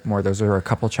topic more, those are a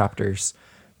couple chapters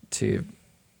to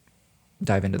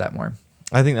dive into that more.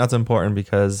 I think that's important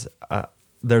because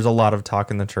there's a lot of talk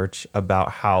in the church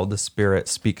about how the Spirit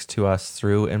speaks to us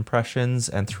through impressions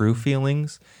and through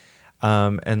feelings.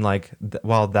 And like,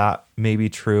 while that may be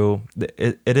true,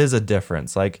 it is a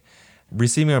difference. Like,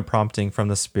 receiving a prompting from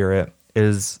the Spirit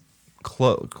is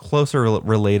closer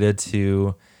related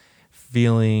to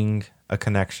feeling a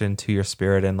connection to your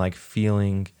spirit and like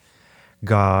feeling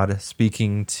God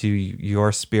speaking to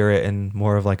your spirit in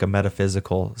more of like a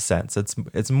metaphysical sense.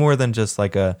 It's more than just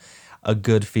like a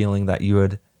good feeling that you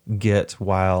would get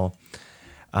while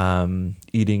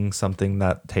eating something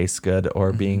that tastes good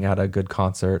or being at a good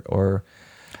concert or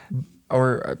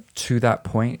to that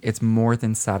point, it's more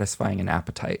than satisfying an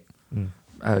appetite.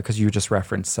 Because you just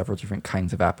referenced several different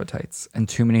kinds of appetites, and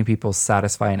too many people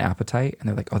satisfy an appetite and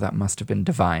they're like, oh, that must have been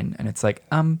divine. And it's like,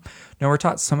 no, we're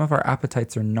taught some of our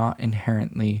appetites are not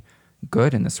inherently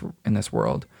good in this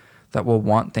world, that we'll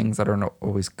want things that are not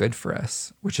always good for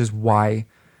us, which is why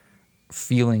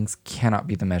feelings cannot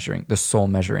be the sole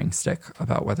measuring stick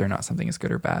about whether or not something is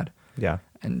good or bad. Yeah.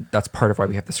 And that's part of why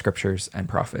we have the scriptures and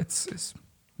prophets, is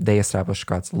they establish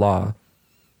God's law.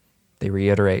 They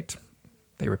reiterate,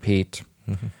 they repeat,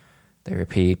 they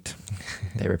repeat,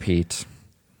 they repeat,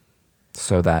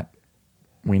 so that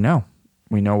we know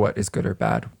what is good or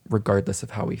bad, regardless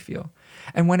of how we feel.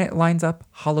 And when it lines up,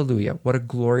 hallelujah, what a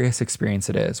glorious experience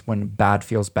it is when bad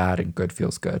feels bad and good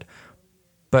feels good.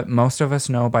 But most of us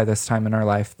know by this time in our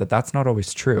life that that's not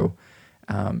always true.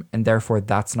 And therefore,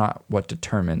 that's not what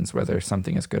determines whether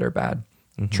something is good or bad.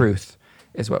 Truth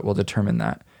is what will determine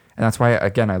that. And that's why,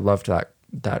 again, I loved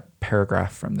that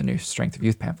paragraph from the new Strength of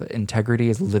Youth pamphlet. Integrity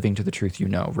is living to the truth you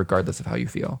know, regardless of how you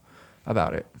feel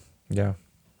about it. Yeah.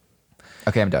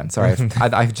 Okay, I'm done. Sorry. I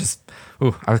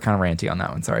was kind of ranty on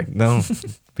that one. Sorry. No,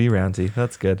 be ranty.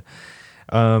 That's good.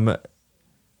 I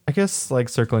guess like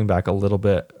circling back a little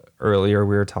bit earlier,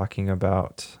 we were talking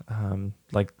about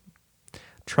like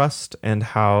trust and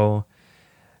how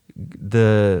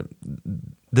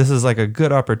this is like a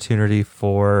good opportunity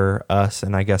for us,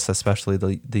 and I guess especially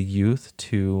the youth,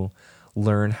 to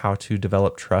learn how to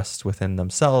develop trust within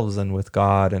themselves and with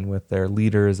God and with their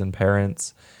leaders and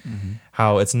parents.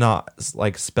 How it's not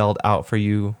like spelled out for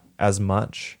you as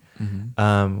much,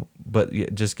 but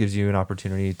it just gives you an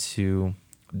opportunity to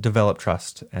develop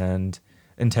trust and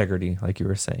integrity, like you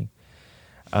were saying.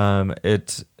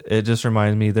 It just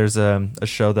reminds me, there's a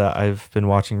show that I've been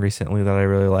watching recently that I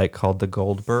really like called The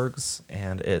Goldbergs,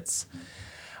 and it's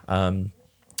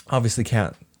obviously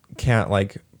can't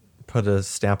like put a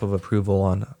stamp of approval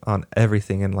on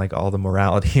everything and like all the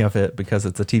morality of it because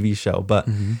it's a TV show, but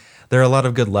there are a lot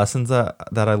of good lessons that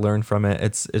I learned from it.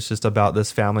 It's just about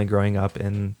this family growing up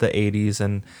in the 80s,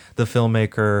 and the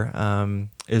filmmaker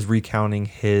is recounting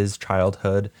his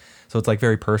childhood. So it's like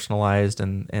very personalized,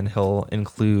 and he'll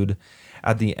include,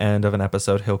 at the end of an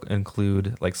episode, he'll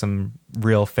include like some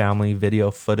real family video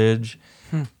footage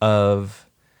of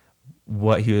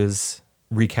what he was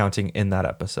recounting in that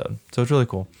episode. So it's really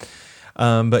cool.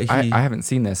 But I haven't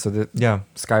seen this, so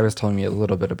Sky was telling me a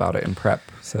little bit about it in prep,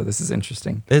 so this is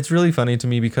interesting. It's really funny to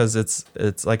me because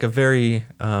it's like a very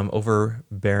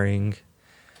overbearing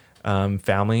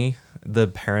family. The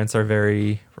parents are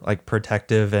very like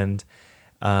protective, and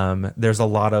there's a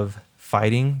lot of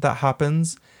fighting that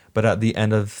happens, but at the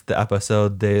end of the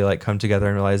episode, they like come together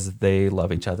and realize that they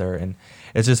love each other, and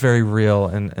it's just very real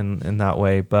in that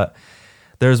way. But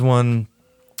there's one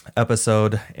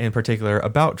episode in particular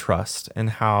about trust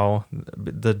and how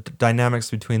the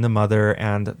dynamics between the mother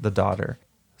and the daughter.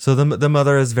 So the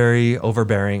mother is very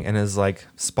overbearing and is like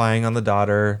spying on the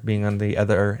daughter, being on the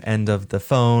other end of the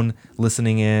phone,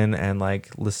 listening in and like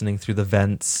listening through the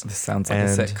vents. This sounds like a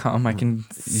sitcom. I can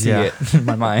see it in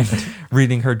my mind.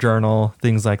 Reading her journal,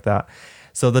 things like that.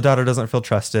 So the daughter doesn't feel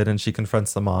trusted, and she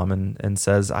confronts the mom and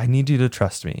says, "I need you to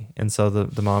trust me." And so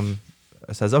the mom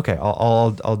says, "Okay,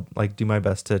 I'll like do my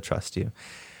best to trust you."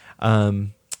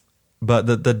 But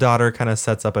the daughter kind of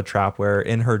sets up a trap where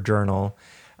in her journal,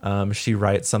 she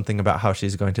writes something about how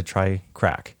she's going to try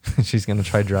crack. She's going to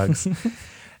try drugs.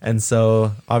 And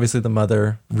so obviously the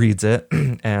mother reads it,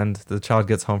 and the child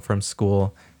gets home from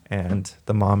school, and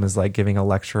the mom is like giving a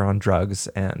lecture on drugs.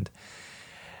 And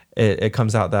it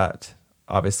comes out that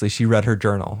obviously she read her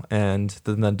journal, and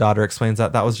then the daughter explains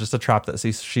that was just a trap that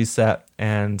she set,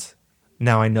 and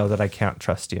now I know that I can't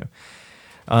trust you.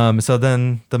 So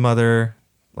then the mother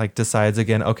like decides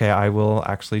again, okay, I will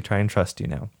actually try and trust you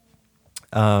now.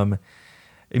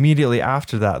 Immediately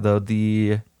after that, though,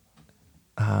 the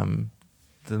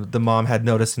mom had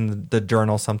noticed in the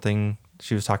journal something.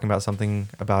 She was talking about something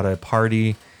about a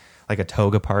party, like a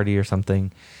toga party or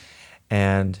something.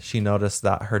 And she noticed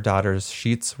that her daughter's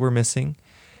sheets were missing.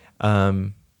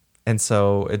 And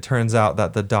so it turns out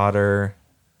that the daughter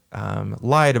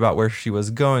lied about where she was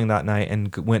going that night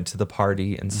and went to the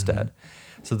party instead.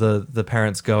 So the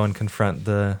parents go and confront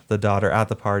the daughter at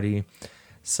the party.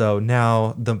 So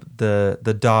now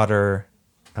the daughter,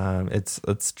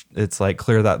 it's like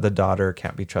clear that the daughter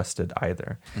can't be trusted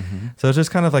either. So it's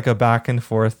just kind of like a back and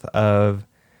forth of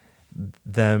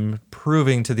them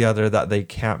proving to the other that they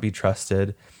can't be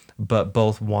trusted, but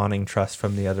both wanting trust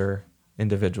from the other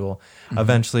individual.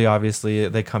 Eventually, obviously,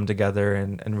 they come together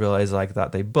and realize like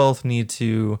that they both need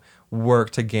to work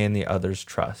to gain the other's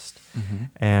trust.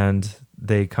 And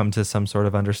they come to some sort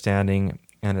of understanding,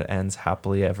 and it ends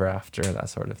happily ever after, that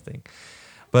sort of thing.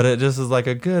 But it just is like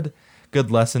a good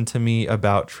lesson to me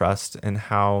about trust and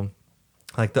how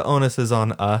like the onus is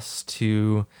on us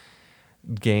to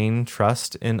gain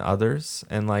trust in others.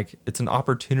 And like it's an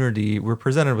opportunity, we're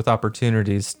presented with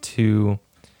opportunities to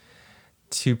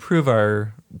prove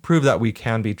that we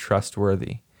can be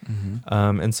trustworthy.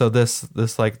 And so this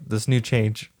new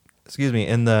change,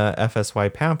 in the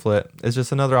FSY pamphlet is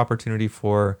just another opportunity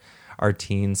for our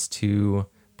teens to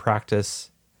practice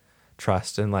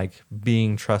trust and like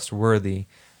being trustworthy,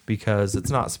 because it's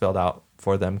not spelled out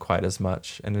for them quite as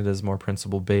much, and it is more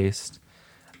principle based.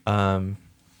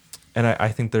 And I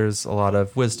think there's a lot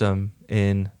of wisdom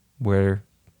in where,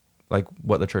 like,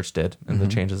 what the church did and the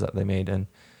changes that they made. And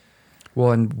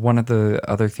one of the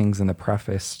other things in the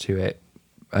preface to it,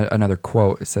 another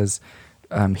quote, it says,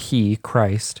 he,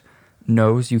 Christ,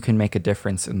 knows you can make a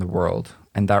difference in the world,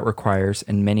 and that requires,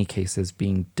 in many cases,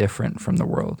 being different from the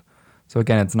world. So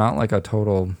again, it's not like a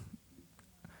total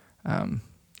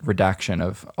redaction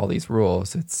of all these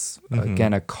rules. It's,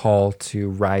 again, a call to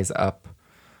rise up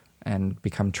and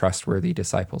become trustworthy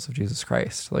disciples of Jesus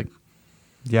Christ. Like,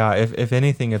 yeah, if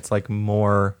anything, it's like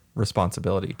more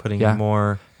responsibility, putting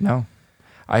more. No,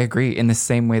 I agree. In the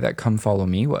same way that Come Follow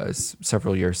Me was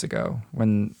several years ago,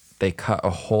 when they cut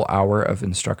a whole hour of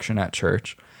instruction at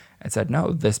church and said,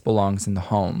 no, this belongs in the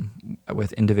home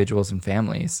with individuals and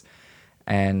families.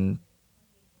 And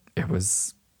it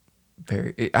was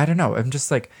I don't know. I'm just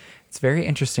like, it's very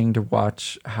interesting to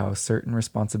watch how certain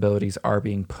responsibilities are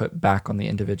being put back on the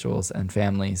individuals and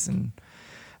families. And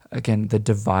again, the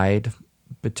divide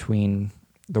between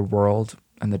the world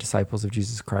and the disciples of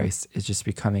Jesus Christ is just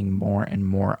becoming more and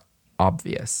more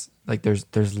obvious. Like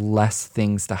there's less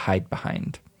things to hide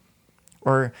behind.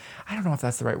 Or I don't know if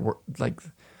that's the right word. Like,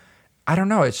 I don't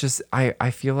know. It's just,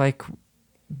 I feel like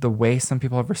the way some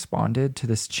people have responded to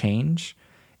this change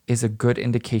is a good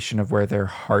indication of where their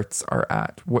hearts are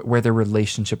at, where their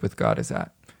relationship with God is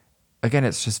at. Again,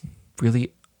 it's just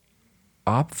really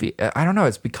obvious. I don't know.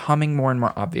 It's becoming more and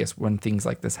more obvious when things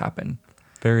like this happen.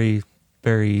 Very,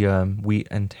 very wheat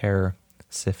and tare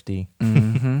sifty.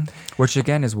 Which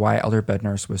again is why Elder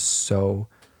Bednar's was so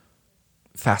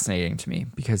fascinating to me,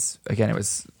 because again,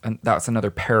 that's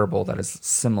another parable that is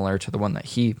similar to the one that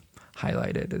he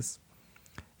highlighted. Is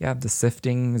the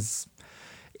siftings.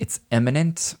 It's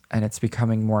imminent, and it's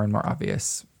becoming more and more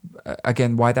obvious.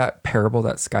 Again, why that parable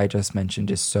that Sky just mentioned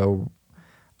is so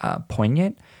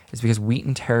poignant is because wheat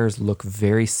and tares look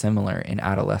very similar in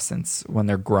adolescence when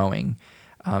they're growing.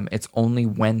 It's only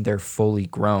when they're fully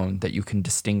grown that you can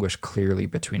distinguish clearly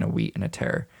between a wheat and a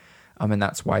tare. And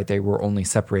that's why they were only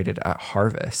separated at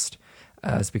harvest.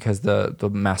 It's because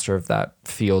the master of that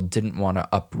field didn't want to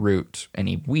uproot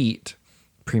any wheat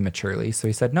prematurely. So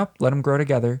he said, nope, let them grow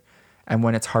together. And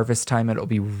when it's harvest time, it'll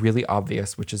be really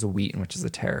obvious which is a wheat and which is a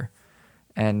tare.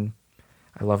 And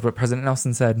I loved what President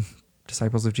Nelson said.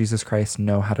 Disciples of Jesus Christ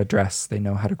know how to dress. They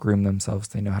know how to groom themselves.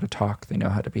 They know how to talk. They know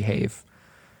how to behave.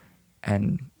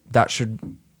 And that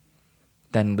should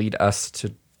then lead us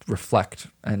to reflect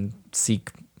and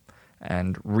seek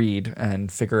and read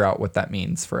and figure out what that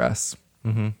means for us.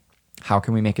 How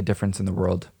can we make a difference in the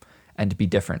world and be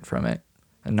different from it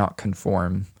and not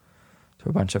conform to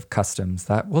a bunch of customs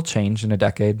that will change in a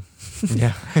decade?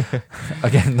 Yeah.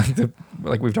 Again,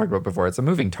 like we've talked about before, it's a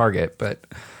moving target, but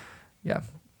yeah.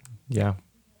 Yeah.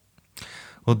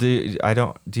 Well, do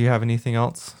you have anything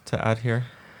else to add here?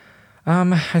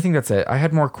 I think that's it. I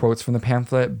had more quotes from the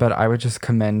pamphlet, but I would just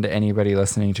commend anybody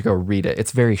listening to go read it.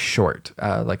 It's very short.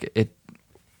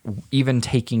 even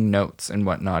taking notes and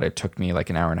whatnot, it took me like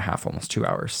an hour and a half, almost 2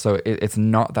 hours. So it's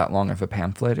not that long of a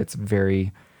pamphlet. It's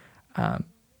very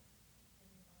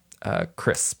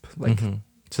crisp, like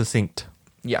succinct.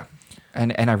 Yeah.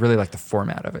 And I really like the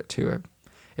format of it too.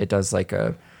 It does like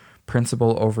a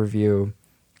principle overview,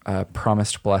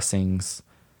 promised blessings,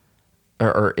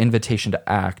 or invitation to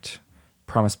act,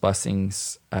 promised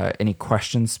blessings, any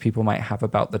questions people might have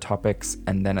about the topics.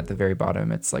 And then at the very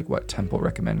bottom, it's like what temple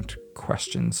recommend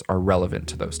questions are relevant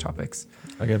to those topics.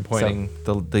 Again, pointing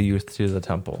the youth to the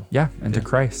temple. Yeah. And to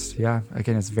Christ. Yeah.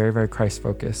 Again, it's very, very Christ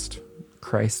focused.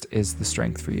 Christ is the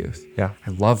strength for youth. Yeah.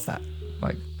 I love that.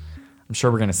 Like, I'm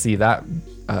sure we're going to see that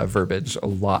verbiage a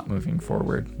lot moving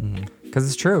forward because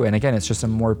it's true. And again, it's just a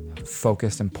more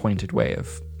focused and pointed way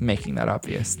of making that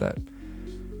obvious that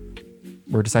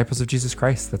we're disciples of Jesus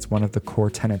Christ. That's one of the core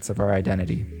tenets of our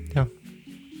identity. Yeah.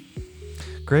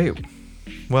 Great.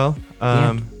 Well,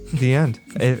 the end.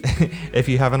 If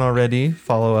you haven't already,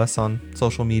 follow us on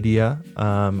social media.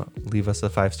 Leave us a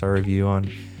 5-star review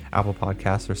on Apple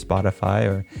Podcasts or Spotify,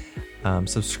 or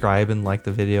subscribe and like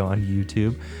the video on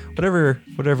YouTube.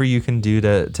 Whatever you can do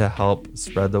to help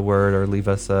spread the word, or leave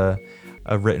us a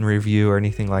written review or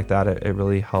anything like that. It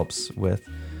really helps with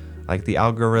like the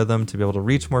algorithm to be able to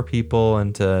reach more people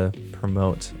and to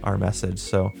promote our message.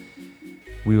 So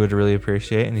we would really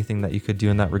appreciate anything that you could do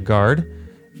in that regard.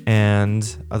 And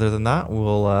other than that,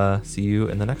 we'll see you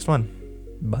in the next one.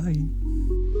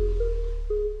 Bye.